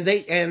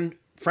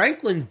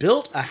Franklin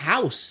built a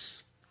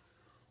house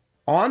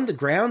on the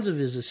grounds of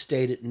his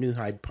estate at New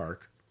Hyde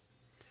Park,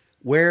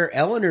 where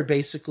Eleanor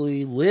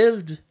basically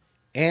lived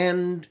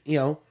and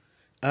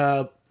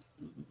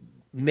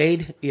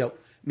made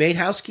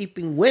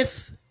housekeeping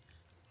with.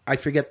 I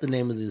forget the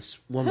name of this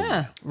woman.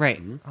 Huh. Right.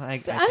 I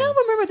don't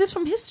remember this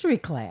from history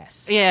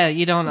class. Yeah,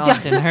 you don't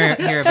often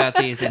hear about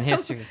these in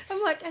history.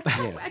 I'm like, I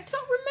don't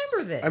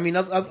remember this. I mean,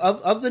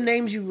 of the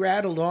names you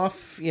rattled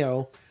off,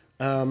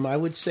 I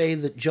would say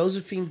that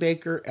Josephine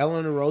Baker,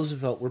 Eleanor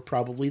Roosevelt were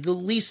probably the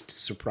least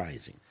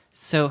surprising.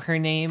 So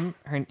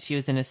she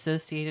was an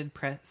Associated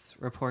Press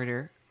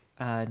reporter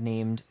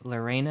named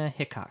Lorena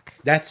Hickok,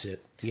 That's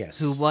it. Yes.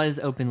 who was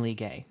openly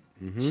gay.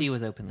 She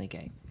was openly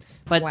gay.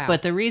 But Wow.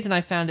 but the reason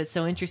I found it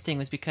so interesting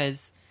was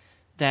because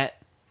that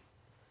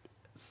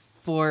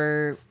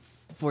for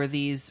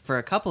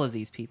a couple of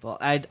these people,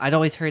 I'd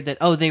always heard that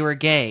they were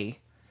gay.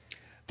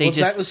 That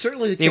was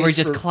certainly the they were case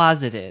just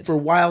closeted. for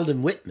Wilde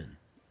and Whitman.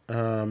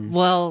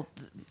 Well,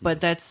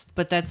 but that's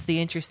the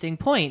interesting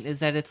point is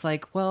that it's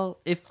like, well,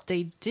 if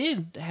they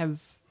did have,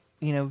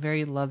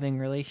 very loving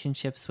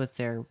relationships with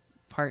their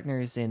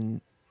partners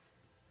in,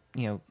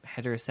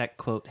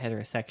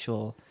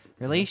 heterosexual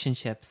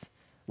relationships,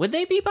 would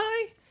they be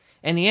bi?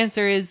 And the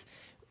answer is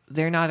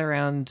they're not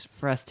around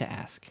for us to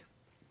ask.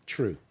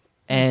 True.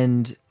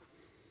 And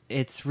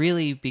it's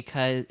really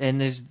because,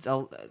 and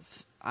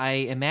I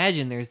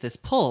imagine there's this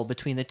pull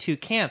between the two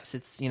camps.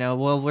 It's,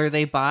 well, were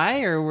they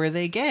bi or were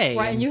they gay?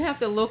 right, and you have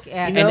to look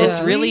at. And it's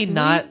really we-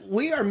 not-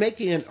 We are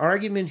making an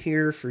argument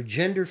here for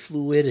gender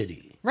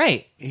fluidity.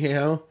 Right.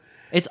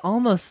 It's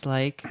almost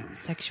like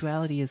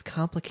sexuality is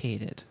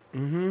complicated.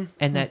 Mm-hmm.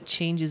 And that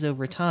changes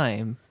over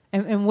time.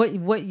 And what you,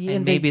 And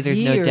in maybe the there's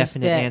no years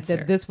definite answer.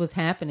 that this was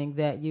happening,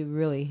 that you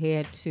really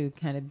had to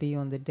kind of be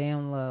on the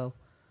down low,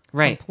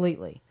 Right.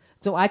 completely.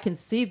 So I can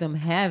see them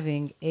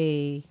having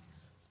a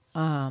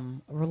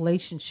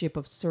relationship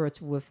of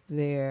sorts with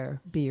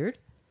their beard.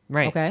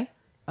 Right. Okay.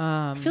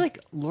 I feel like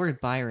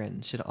Lord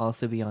Byron should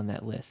also be on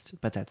that list,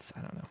 but that's,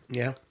 I don't know.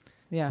 Yeah.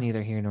 Yeah. It's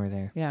neither here nor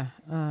there. Yeah.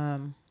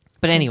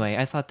 But anyway,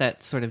 I thought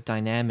that sort of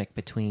dynamic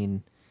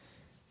between,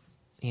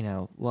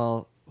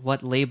 well,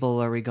 what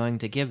label are we going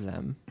to give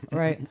them?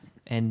 Right.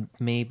 And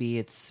maybe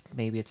it's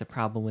a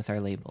problem with our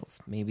labels.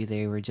 Maybe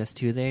they were just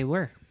who they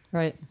were.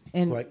 Right.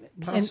 And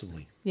Quite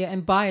possibly.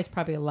 and bi is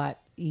probably a lot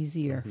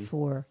easier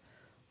for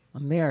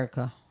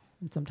America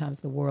and sometimes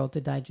the world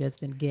to digest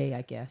than gay,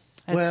 I guess.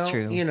 That's well,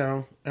 true.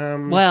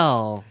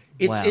 Well,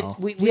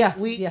 we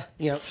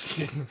Yeah.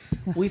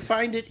 we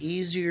find it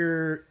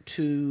easier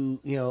to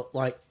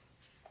like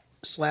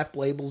slap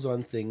labels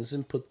on things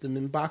and put them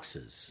in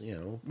boxes.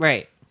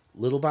 Right.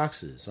 Little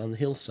boxes on the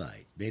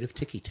hillside made of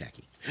ticky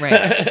tacky.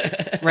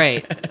 Right.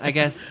 Right. I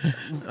guess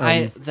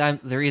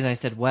the reason I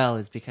said well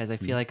is because I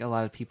feel like a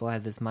lot of people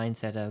have this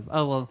mindset of,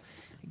 oh, well,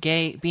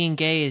 being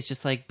gay is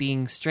just like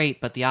being straight,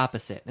 but the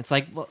opposite. It's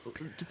like, well,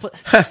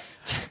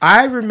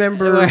 I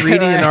remember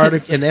reading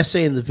Whereas- an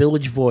essay in the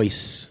Village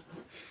Voice,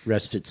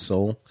 rest its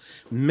soul,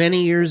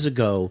 many years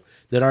ago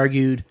that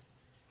argued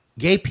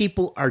gay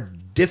people are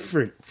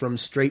different from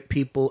straight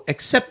people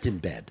except in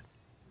bed.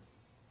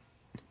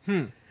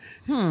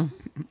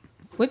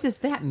 What does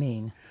that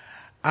mean?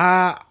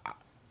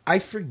 I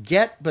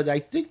forget, but I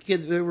think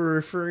they were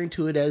referring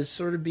to it as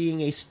sort of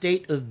being a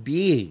state of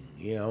being,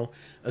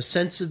 a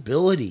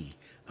sensibility,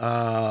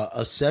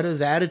 a set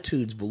of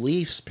attitudes,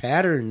 beliefs,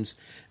 patterns,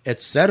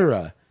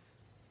 etc.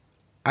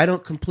 I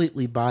don't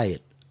completely buy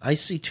it. I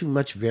see too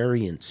much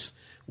variance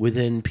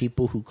within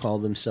people who call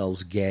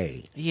themselves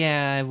gay.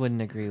 yeah, I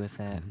wouldn't agree with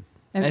that.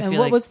 And, I and feel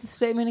what like- was the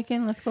statement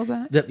again? Let's go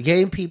back. That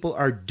gay people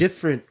are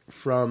different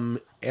from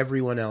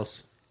everyone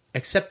else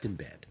except in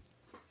bed.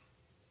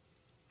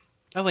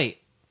 Oh, wait.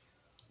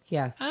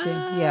 Yeah.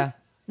 Yeah.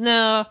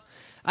 No,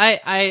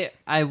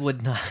 I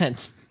would not.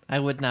 I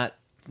would not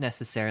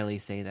necessarily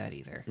say that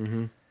either.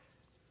 Mm-hmm.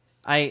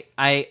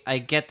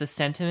 I get the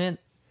sentiment,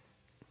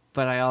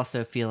 but I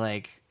also feel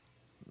like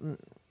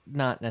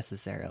not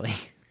necessarily.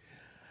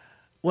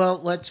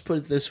 Well, let's put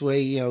it this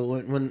way.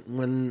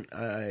 When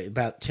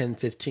about 10,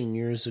 15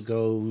 years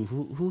ago,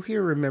 who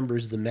here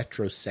remembers the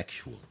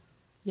metrosexual?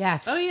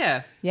 Yes. Oh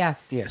yeah,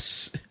 Yes.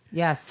 Yes.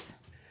 Yes.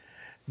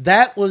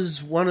 That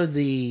was one of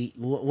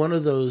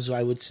those,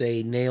 I would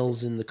say,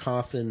 nails in the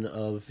coffin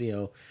of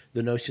the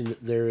notion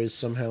that there is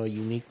somehow a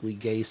uniquely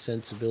gay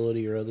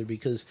sensibility or other,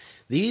 because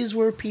these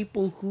were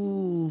people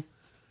who,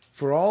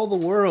 for all the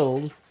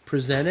world,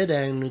 presented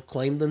and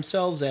claimed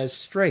themselves as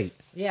straight.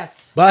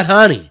 Yes. But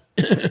honey,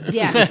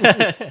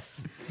 Yes.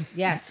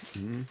 Yes.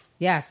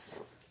 Yes.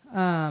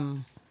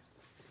 And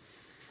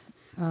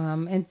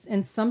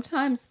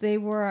sometimes they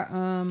were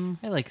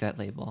I like that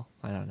label.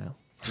 I don't know.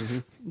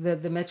 the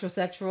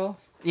metrosexual.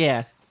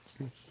 Yeah.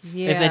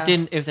 Yeah.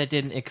 If that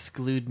didn't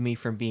exclude me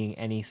from being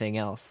anything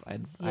else,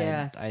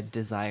 Yes. I'd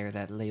desire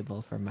that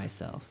label for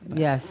myself. But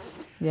Yes.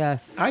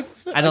 Yes. I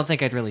don't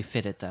think I'd really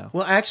fit it though.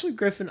 Well, actually,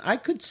 Griffin, I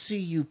could see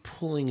you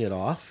pulling it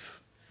off.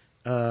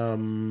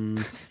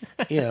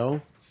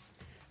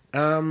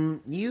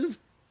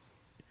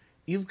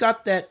 You've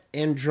got that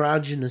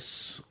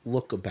androgynous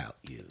look about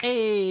you.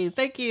 Hey,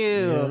 thank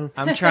you. Yeah.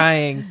 I'm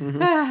trying.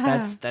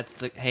 that's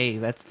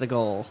the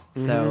goal.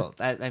 So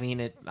that,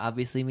 it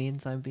obviously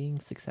means I'm being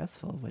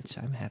successful, which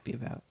I'm happy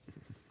about.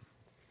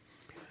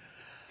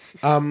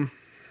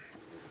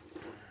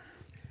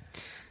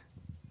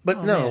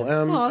 But no,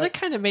 Oh, that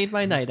kind of made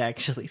my night,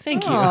 actually.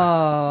 Thank you.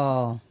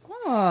 Oh.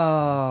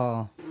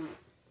 Oh.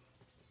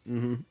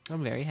 I'm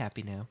very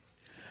happy now.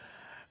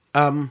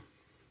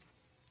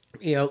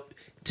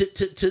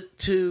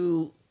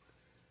 To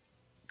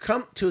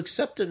come to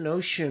accept a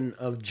notion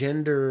of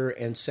gender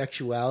and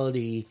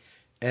sexuality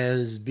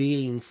as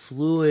being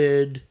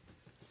fluid,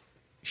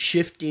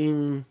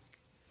 shifting,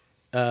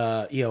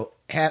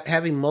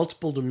 having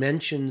multiple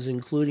dimensions,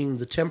 including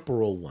the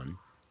temporal one,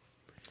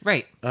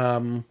 Right.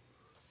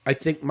 I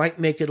think might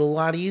make it a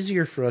lot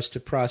easier for us to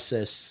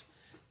process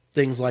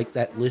things like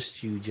that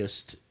list you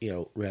just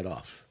read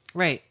off.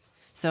 Right.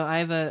 So I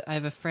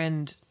have a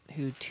friend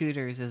who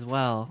tutors as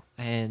well,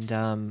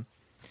 and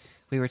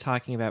we were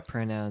talking about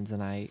pronouns,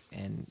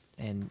 and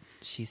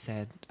she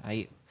said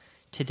when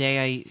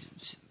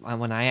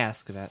I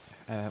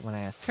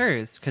asked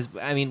hers, because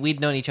we'd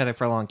known each other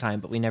for a long time,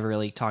 but we never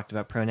really talked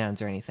about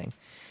pronouns or anything,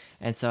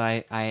 and so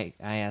I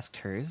asked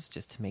hers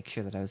just to make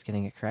sure that I was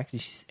getting it correct,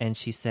 and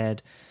she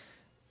said,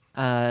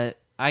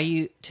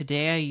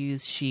 today I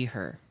use she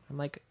her. I'm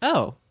like,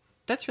 oh,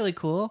 that's really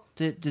cool.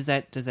 Does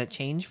that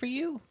change for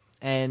you?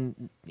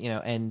 And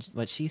and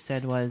what she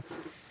said was,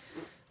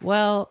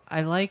 well,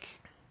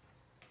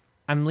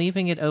 I'm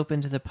leaving it open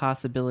to the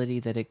possibility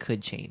that it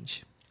could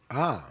change.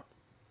 Ah,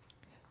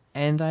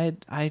 And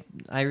I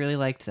really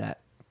liked that.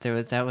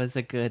 That was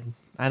a good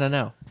I don't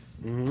know.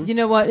 You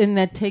know what? And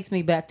that takes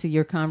me back to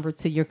your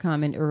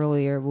comment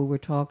earlier. We were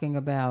talking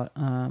about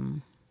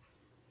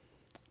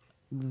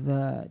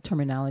the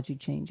terminology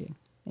changing,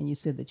 and you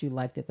said that you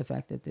liked it, the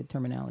fact that the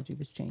terminology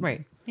was changing.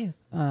 Right. Yeah.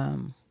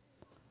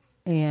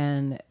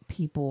 And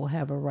people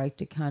have a right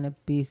to kind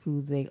of be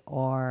who they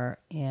are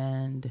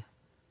and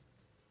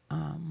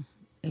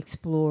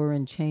explore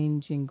and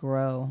change and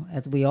grow,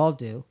 as we all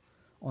do,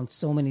 on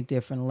so many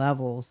different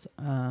levels.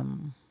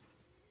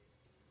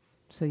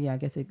 So yeah, I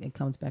guess it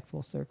comes back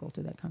full circle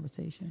to that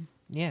conversation.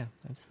 Yeah,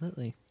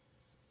 absolutely.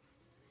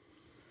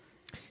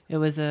 It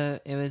was I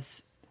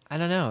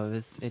don't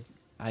know,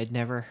 I'd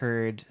never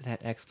heard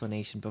that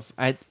explanation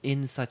before.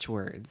 In such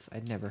words,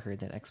 I'd never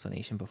heard that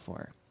explanation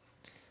before.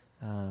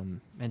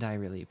 And I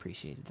really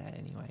appreciated that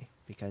anyway,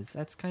 because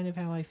that's kind of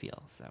how I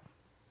feel, so.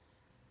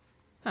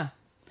 Huh.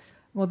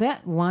 Well,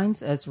 that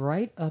winds us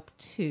right up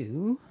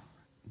to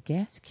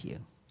gas queue.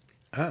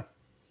 Ah.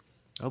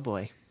 Oh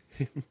boy.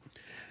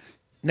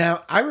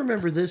 Now, I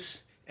remember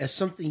this as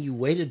something you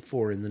waited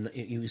for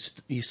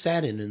you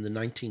sat in the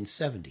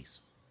 1970s.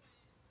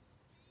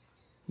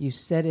 You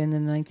said in the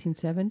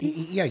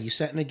 1970s? Yeah, you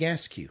sat in a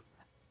gas queue.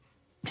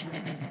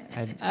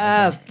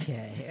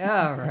 Okay.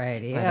 All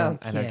righty. Okay.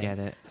 I don't get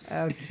it.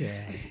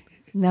 Okay.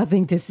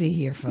 Nothing to see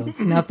here,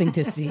 folks. Nothing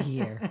to see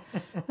here.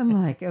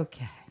 I'm like,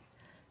 okay.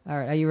 All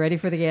right. Are you ready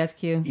for the gas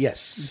queue?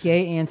 Yes.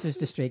 Gay answers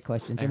to straight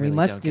questions. I And really we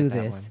must don't do get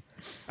that this. one.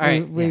 All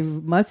right. We yes.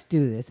 must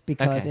do this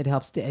because Okay. it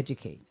helps to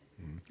educate.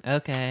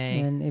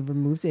 Okay. And it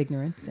removes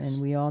ignorance. And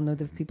we all know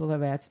that people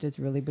have asked us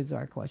really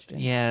bizarre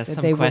questions. Yeah, that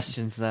some they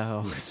questions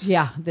though.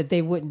 Yeah, that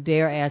they wouldn't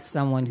dare ask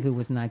someone who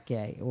was not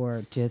gay,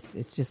 or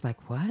it's just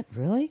like, what?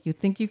 Really? You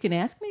think you can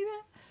ask me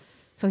that?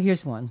 So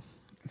here's one.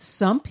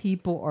 Some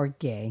people are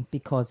gay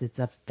because it's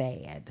a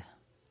fad.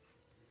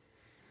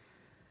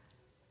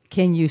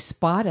 Can you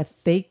spot a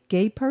fake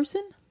gay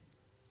person?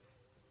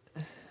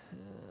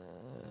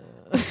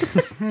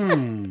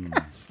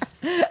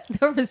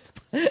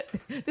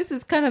 This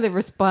is kind of the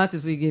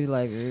responses we give,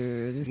 like,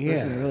 this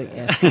person really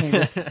asked me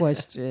this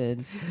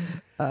question.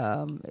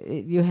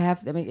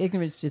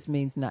 Ignorance just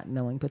means not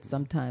knowing, but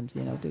sometimes,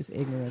 there's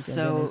ignorance, and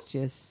then it's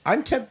just...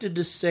 I'm tempted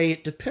to say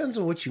it depends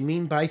on what you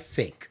mean by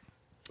fake.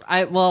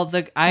 I would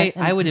just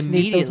need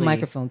immediately those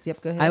microphones.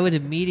 Yep, go ahead. I would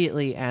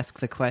immediately ask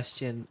the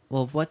question,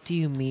 well, what do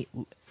you mean?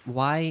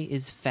 Why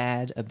is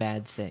fad a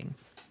bad thing?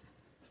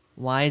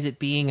 Why is it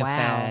being a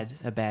fad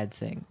a bad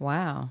thing?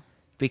 Wow.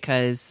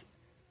 Because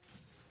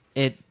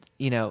it,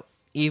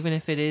 even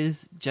if it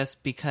is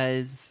just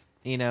because,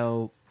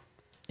 it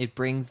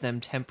brings them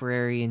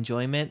temporary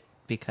enjoyment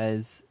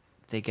because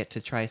they get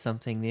to try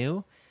something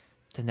new,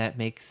 then that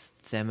makes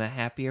them a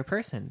happier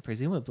person,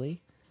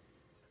 presumably.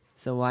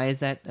 So why is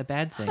that a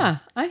bad thing?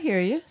 I hear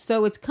you.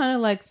 So it's kind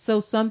of like,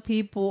 some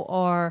people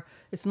are,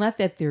 it's not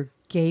that they're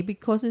gay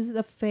because it's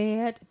a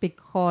fad,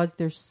 because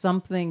there's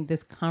something,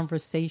 this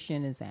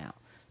conversation is out.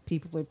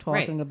 People are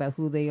talking about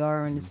who they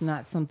are, and it's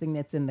not something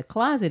that's in the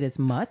closet as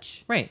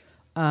much. Right.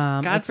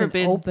 God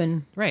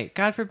forbid. Right.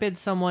 God forbid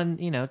someone,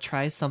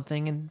 tries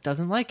something and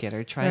doesn't like it,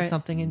 or tries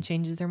something and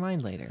changes their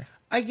mind later.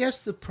 I guess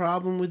the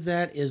problem with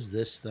that is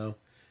this, though.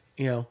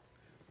 The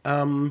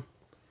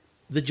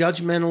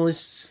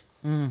judgmentalists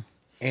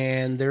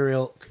and their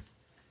ilk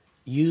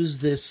use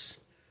this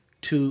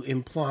to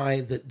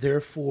imply that,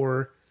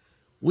 therefore,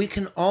 we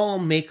can all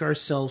make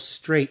ourselves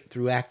straight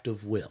through act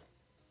of will.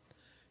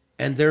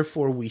 And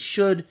therefore we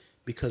should,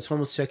 because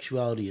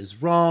homosexuality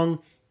is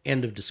wrong,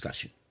 end of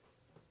discussion.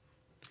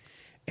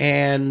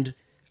 And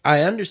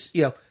I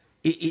understand,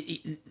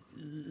 we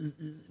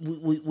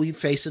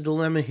face a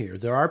dilemma here.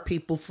 There are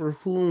people for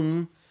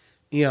whom,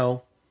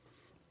 being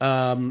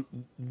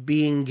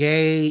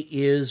gay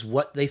is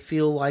what they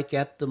feel like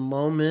at the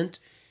moment,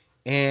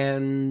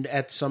 and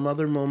at some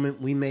other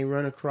moment we may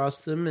run across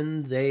them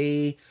and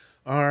they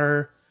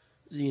are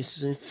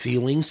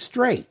feeling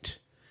straight.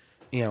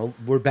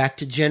 We're back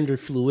to gender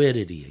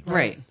fluidity again.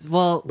 Right.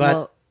 Well,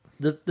 but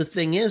the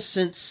thing is,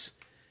 since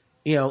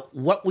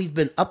what we've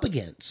been up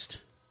against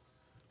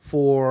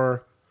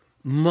for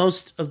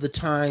most of the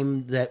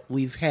time that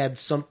we've had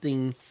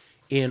something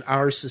in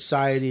our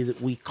society that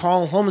we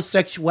call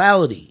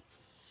homosexuality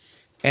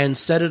and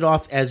set it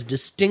off as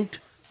distinct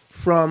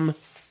from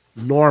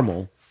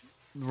normal.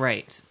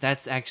 Right.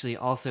 That's actually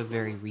also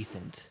very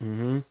recent.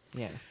 Mm-hmm.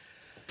 Yeah.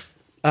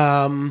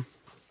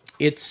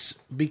 It's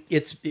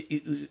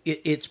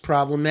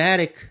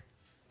problematic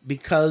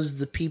because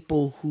the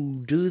people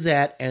who do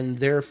that and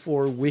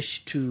therefore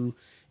wish to,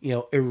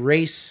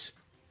 erase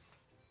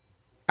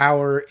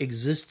our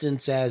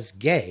existence as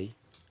gay,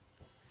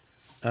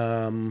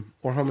 or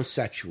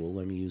homosexual,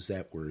 let me use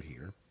that word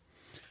here,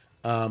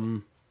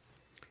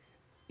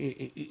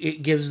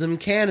 it gives them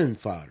cannon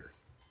fodder.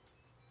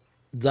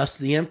 Thus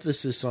the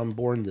emphasis on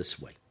Born This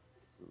Way.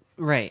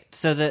 Right.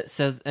 So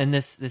and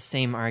this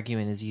same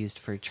argument is used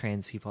for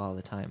trans people all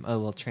the time. Oh,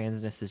 well,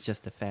 transness is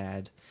just a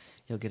fad.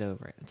 You'll get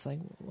over it. It's like,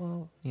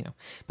 well,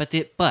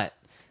 but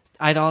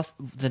I'd also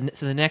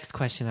so the next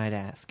question I'd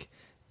ask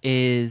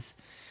is,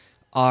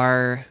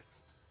 are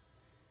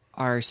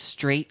are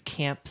straight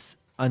camps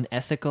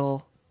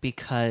unethical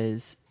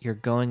because you're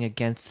going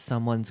against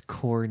someone's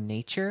core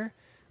nature,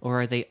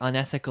 or are they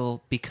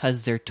unethical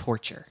because they're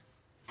torture?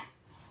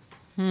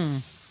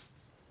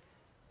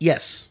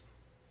 Yes.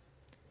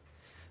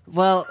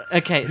 Well,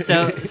 okay,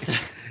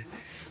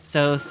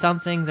 so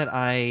something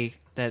that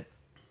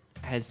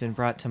has been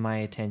brought to my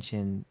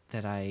attention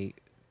that I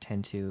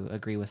tend to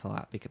agree with a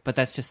lot, but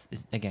that's just,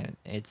 again,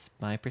 it's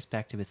my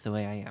perspective, it's the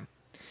way I am,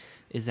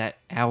 is that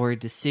our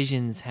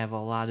decisions have a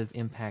lot of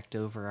impact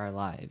over our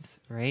lives,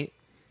 right?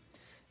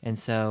 And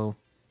so,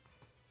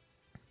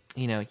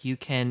 you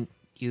can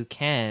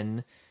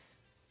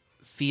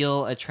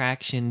feel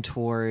attraction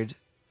toward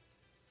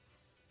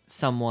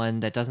someone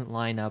that doesn't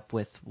line up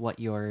with what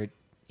your,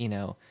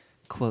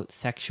 quote,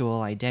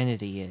 sexual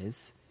identity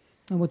is.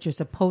 And what you're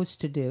supposed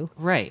to do.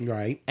 Right.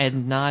 Right.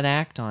 And not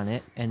act on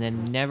it and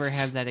then never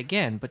have that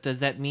again. But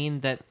does that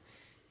mean that,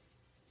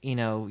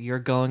 you're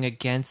going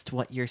against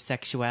what your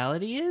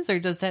sexuality is? Or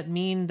does that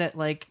mean that,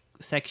 like,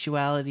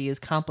 sexuality is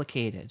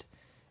complicated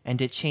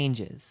and it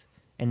changes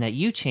and that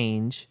you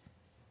change?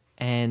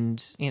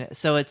 And,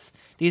 so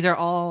these are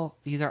all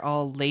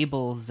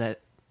labels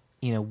that,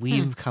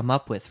 we've come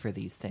up with for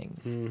these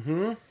things.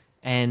 Mm-hmm.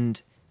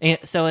 And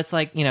so it's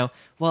like,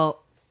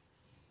 well,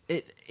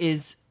 it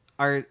is...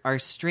 Are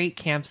straight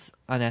camps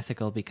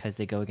unethical because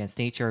they go against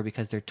nature or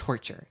because they're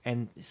torture?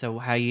 And so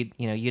how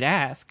you'd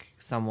ask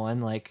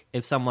someone, like,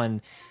 if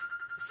someone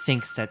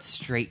thinks that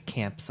straight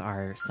camps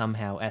are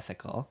somehow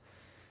ethical,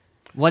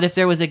 what if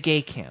there was a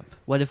gay camp?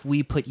 What if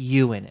we put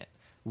you in it?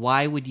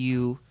 Why would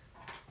you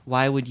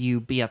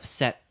be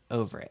upset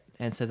over it?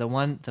 And so the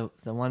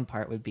one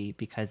part would be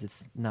because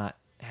it's not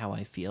how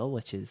I feel,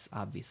 which is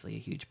obviously a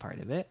huge part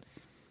of it.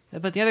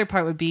 But the other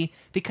part would be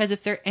because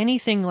if they're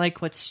anything like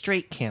what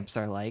straight camps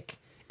are like,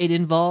 it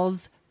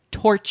involves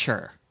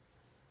torture.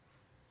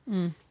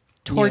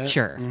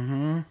 Torture. Yeah.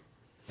 Mm-hmm.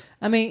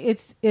 I mean,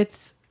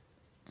 it's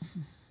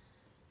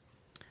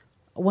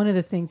one of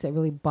the things that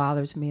really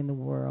bothers me in the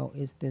world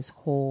is this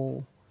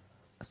whole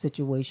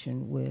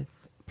situation with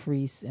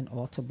priests and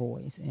altar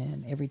boys.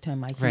 And every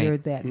time I hear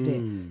Right. that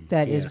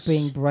is Yes.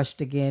 being brushed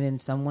again,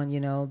 and someone,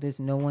 there's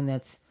no one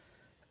that's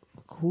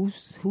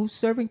who's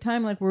serving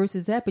time, like, where is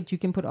that? But you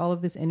can put all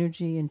of this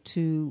energy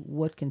into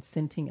what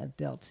consenting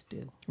adults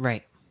do.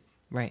 Right.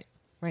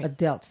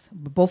 Adults,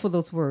 both of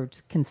those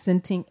words,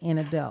 consenting and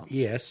adults.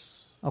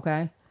 Yes.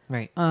 Okay.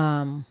 Right.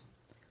 And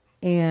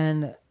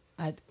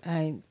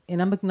I'm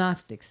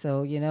agnostic,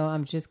 so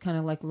I'm just kind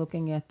of like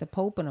looking at the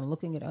Pope, and I'm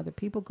looking at other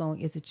people,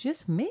 going, "Is it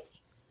just me?"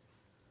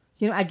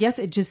 I guess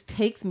it just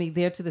takes me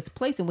there to this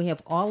place, and we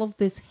have all of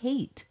this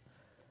hate.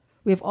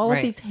 We have all of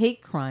Right. these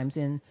hate crimes,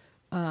 and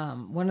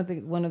one of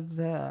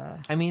the.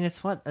 I mean,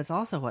 it's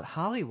also what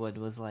Hollywood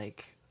was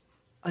like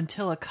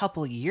until a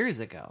couple years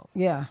ago.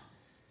 Yeah.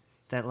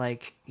 That,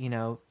 like,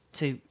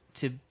 to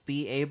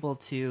be able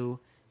to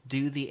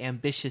do the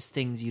ambitious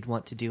things you'd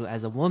want to do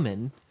as a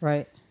woman,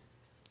 Right.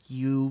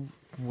 you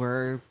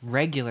were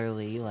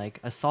regularly, like,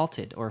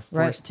 assaulted or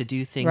forced Right. to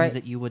do things Right.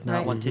 that you would not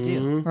Right. want to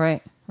do.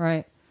 Right.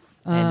 Right.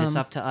 And it's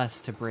up to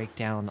us to break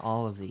down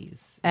all of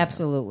these.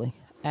 Absolutely.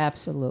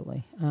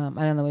 Absolutely. I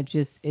don't know. It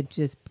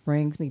just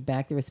brings me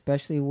back there,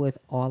 especially with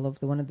all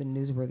of one of the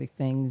newsworthy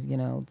things.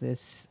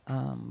 This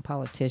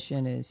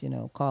politician is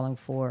calling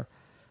for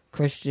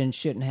Christians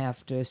shouldn't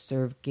have to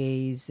serve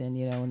gays and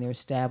in their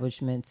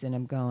establishments, and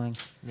I'm going,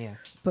 Yeah.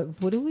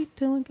 but what are we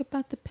doing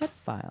about the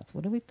pedophiles?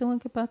 What are we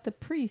doing about the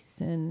priests?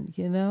 And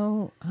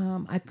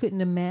I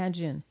couldn't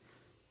imagine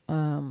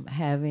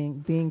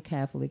being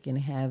Catholic and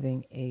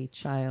having a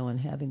child and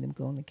having them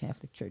go in the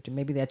Catholic Church, and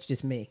maybe that's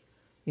just me.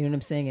 You know what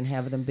I'm saying? And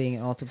having them being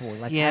an altar boy.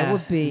 Like, Yeah. I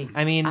would be.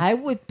 I mean, I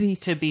would be.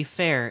 To be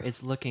fair,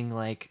 it's looking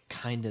like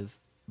kind of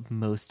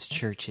most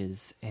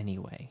churches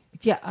anyway.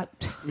 Yeah.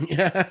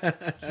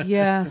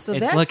 Yeah. So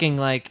It's that. looking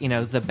like,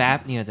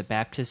 the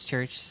Baptist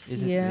church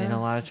is Yeah. in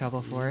a lot of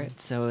trouble for it.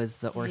 So is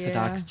the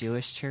Orthodox Yeah.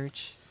 Jewish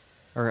church,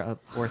 or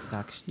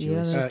Orthodox Yeah,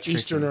 Jewish that's- churches.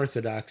 Eastern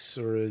Orthodox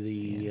or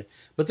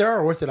but there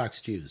are Orthodox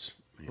Jews.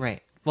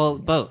 Right. Well,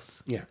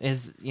 both. Yeah.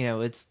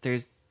 It's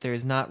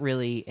there's not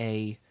really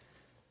a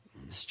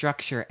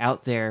structure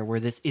out there where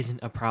this isn't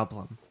a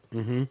problem.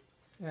 Mm-hmm.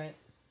 Right.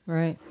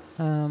 Right.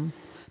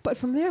 But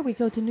from there we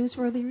go to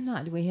newsworthy or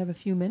not. Do we have a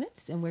few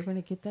minutes, and we're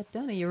going to get that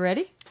done? Are you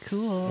ready?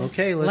 Cool.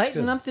 Okay, let's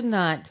Lighten go. up the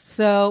knot.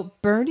 So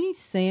Bernie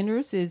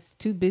Sanders is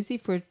too busy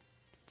for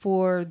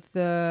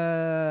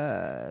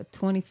the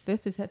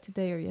 25th. Is that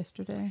today or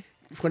yesterday?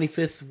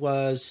 25th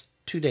was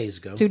 2 days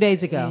ago. 2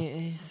 days ago.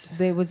 Is-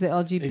 There was the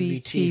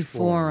LGBT LGBT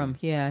forum.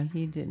 Yeah,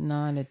 he did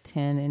not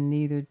attend, and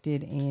neither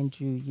did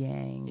Andrew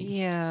Yang.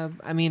 Yeah,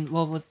 I mean,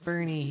 well, with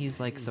Bernie, he's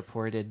like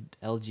supported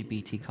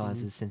LGBT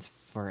causes since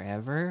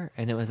forever,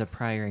 and it was a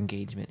prior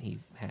engagement he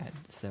had,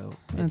 so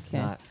it's Okay.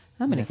 not.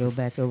 I'm going to go necess-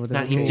 back over It's the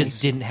not he rules.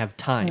 just didn't have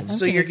time.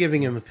 So you're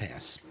giving him a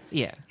pass.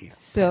 Yeah,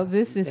 So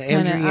this is kind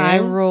Andrew of Yang? eye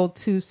roll,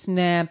 two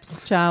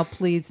snaps, child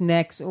please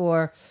next,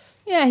 or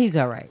yeah, he's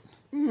all right.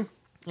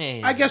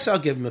 Hey. I guess I'll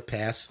give him a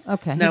pass.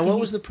 Okay. Now, what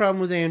was the problem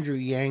with Andrew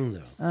Yang,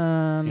 though?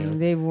 Yeah.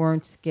 They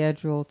weren't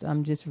scheduled.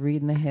 I'm just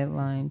reading the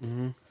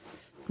headlines.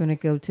 Going to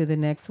go to the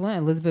next one.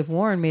 Elizabeth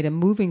Warren made a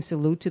moving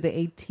salute to the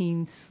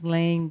 18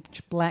 slain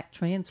black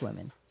trans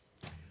women.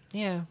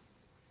 Yeah.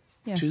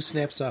 Yeah. 2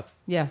 snaps up.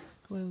 Yeah.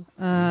 Woo.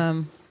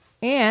 And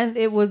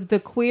it was the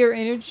queer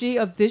energy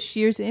of this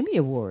year's Emmy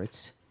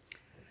Awards.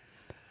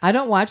 I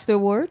don't watch the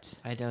awards.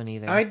 I don't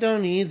either. I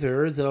don't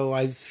either, though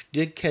I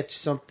did catch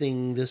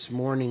something this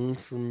morning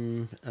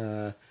from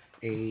a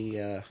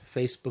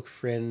Facebook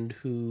friend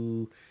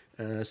who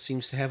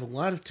seems to have a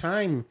lot of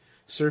time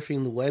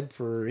surfing the web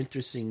for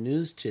interesting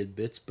news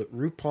tidbits, but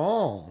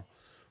RuPaul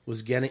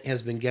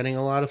has been getting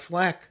a lot of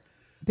flack.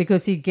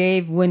 Because he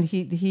gave when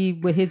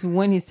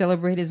he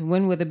celebrated his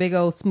win with a big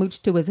old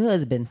smooch to his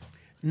husband.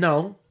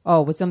 No.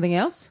 Oh, was something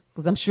else?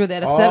 Because I'm sure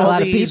that upset a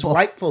lot of All these people.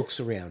 white folks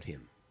around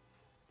him.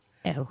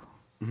 Oh.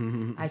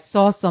 I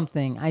saw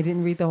something. I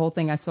didn't read the whole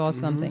thing. I saw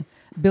something.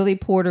 Billy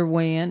Porter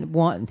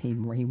won.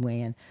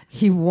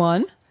 He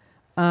won.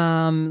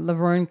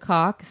 Laverne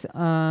Cox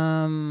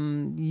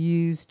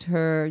used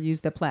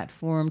the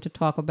platform to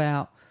talk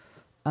about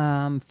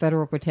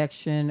federal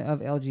protection of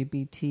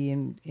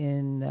LGBT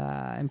in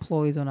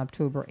employees on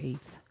October 8th.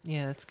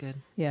 Yeah, that's good.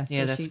 Yeah,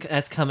 Yeah, so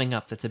that's coming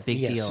up. That's a big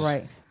Yes. deal.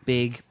 Right.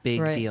 Big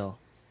Right. deal.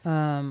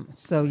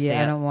 So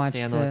yeah, I don't watch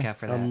Stay on the lookout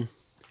for that.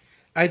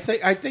 I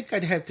think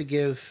I'd have to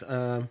give,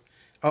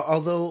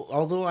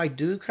 although I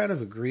do kind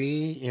of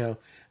agree.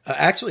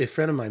 Actually, a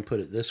friend of mine put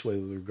it this way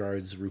with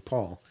regards to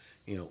RuPaul.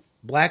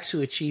 Blacks who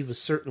achieve a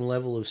certain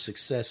level of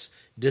success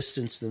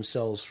distance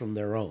themselves from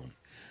their own.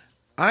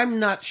 I'm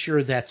not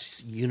sure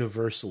that's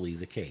universally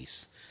the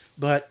case,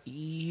 but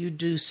you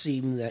do see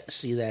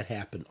that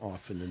happen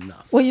often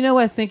enough. Well, you know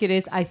what I think it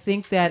is? I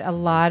think that a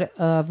lot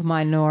of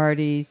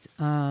minorities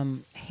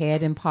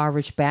had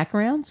impoverished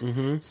backgrounds.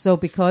 So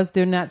because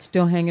they're not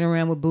still hanging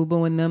around with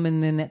Boo-Boo and them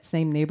and in that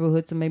same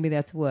neighborhood, so maybe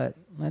that's what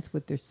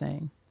they're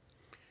saying.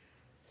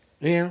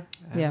 Yeah.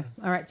 Yeah.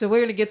 All right. So we're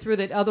going to get through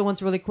the other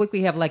ones really quick.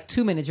 We have like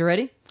 2 minutes. You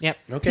ready? Yep.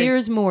 Okay.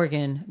 Piers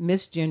Morgan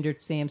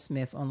misgendered Sam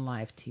Smith on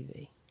live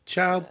TV.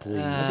 Child, please.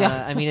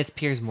 I mean, it's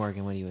Piers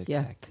Morgan. What do you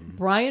Yeah. expect?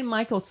 Brian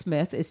Michael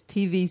Smith is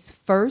TV's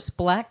first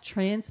black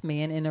trans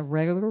man in a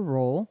regular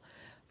role.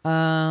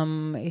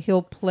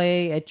 He'll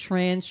play a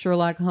trans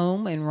Sherlock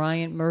Holmes in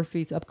Ryan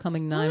Murphy's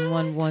upcoming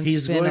 911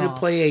 He's spin-off. going to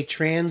play a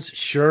trans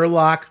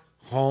Sherlock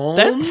Holmes.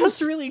 That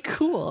sounds really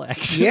cool,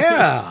 actually.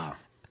 Yeah.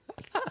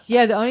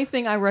 Yeah, the only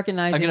thing I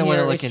recognize I'm in gonna wanna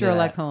here look is into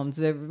Sherlock that. Holmes.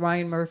 The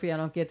Ryan Murphy, I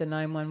don't get the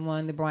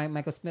 911, the Brian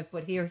Michael Smith,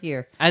 but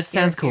here. That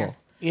sounds Here. cool.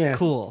 Yeah.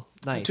 Cool.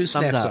 Nice. 2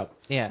 Thumbs snaps up. up.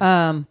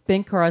 Yeah.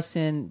 Ben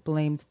Carson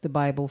blames the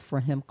Bible for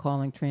him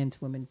calling trans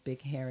women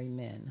big hairy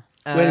men.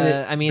 Wait a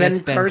minute. I mean, Ben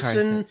it's Ben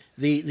Carson,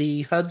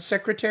 the HUD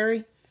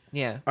secretary,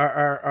 Yeah.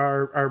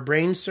 our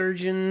brain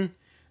surgeon.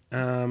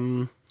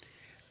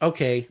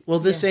 Okay, well,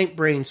 this ain't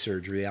brain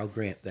surgery. I'll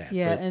grant that.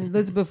 Yeah, but- and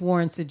Elizabeth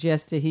Warren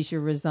suggested he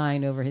should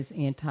resign over his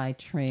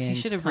anti-trans.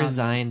 He should have comments.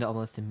 resigned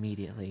almost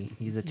immediately.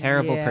 He's a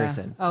terrible Yeah.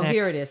 person. Oh, Next.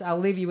 here it is. I'll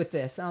leave you with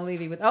this. Oh,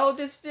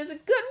 there's a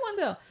good one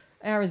though.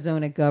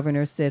 Arizona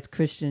governor says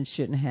Christians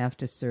shouldn't have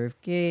to serve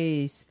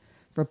gays.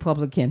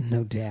 Republican,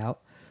 no doubt.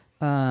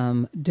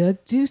 Doug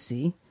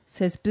Ducey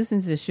says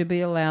businesses should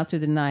be allowed to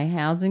deny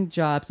housing,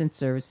 jobs, and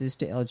services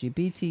to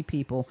LGBT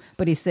people,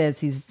 but he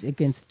says he's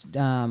against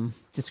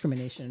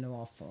discrimination in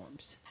all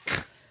forms.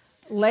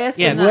 Last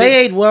Yeah, but not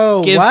Wait,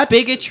 whoa, Give what?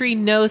 bigotry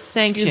no Excuse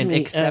sanction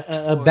me, except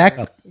for... back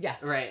up. yeah,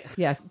 Right.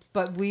 yes,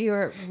 but we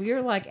are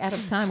like out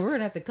of time. We're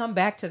gonna have to come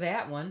back to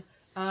that one.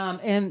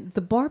 And the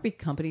Barbie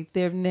company,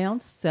 they're now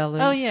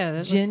selling Oh, yeah, that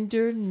looked-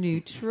 gender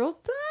neutral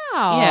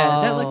dolls.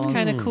 Yeah, that looked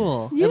kind of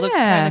cool. It looked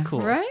Yeah, kind of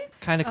cool. right?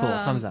 Kind of cool.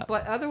 Thumbs up.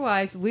 But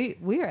otherwise, we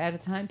are out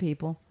of time,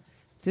 people.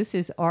 This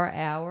is our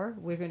hour.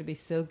 We're going to be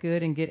so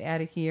good and get out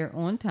of here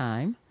on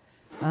time.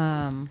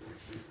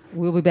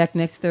 We'll be back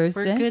next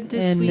Thursday. good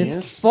this and week. Miss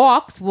Yes.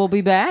 Fox will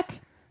be back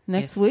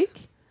next Yes.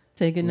 week.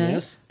 Say good night.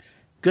 Yes.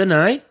 Good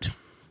night.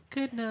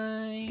 Good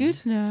night.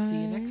 Good night. See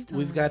you next time.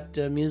 We've got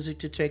music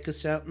to take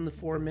us out in the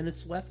 4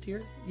 minutes left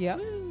here. Yep.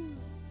 And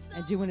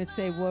do you want to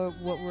say what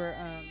we're...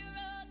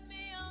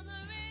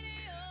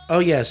 Oh,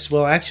 yes.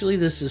 Well, actually,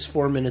 this is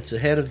 4 minutes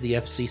ahead of the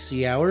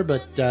FCC hour,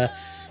 but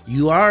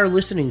you are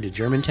listening to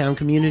Germantown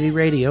Community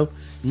Radio,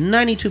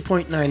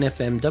 92.9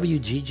 FM,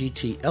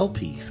 WGGT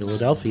LP,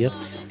 Philadelphia,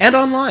 and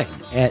online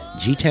at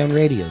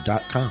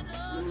gtownradio.com.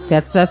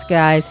 That's us,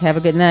 guys. Have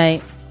a good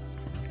night.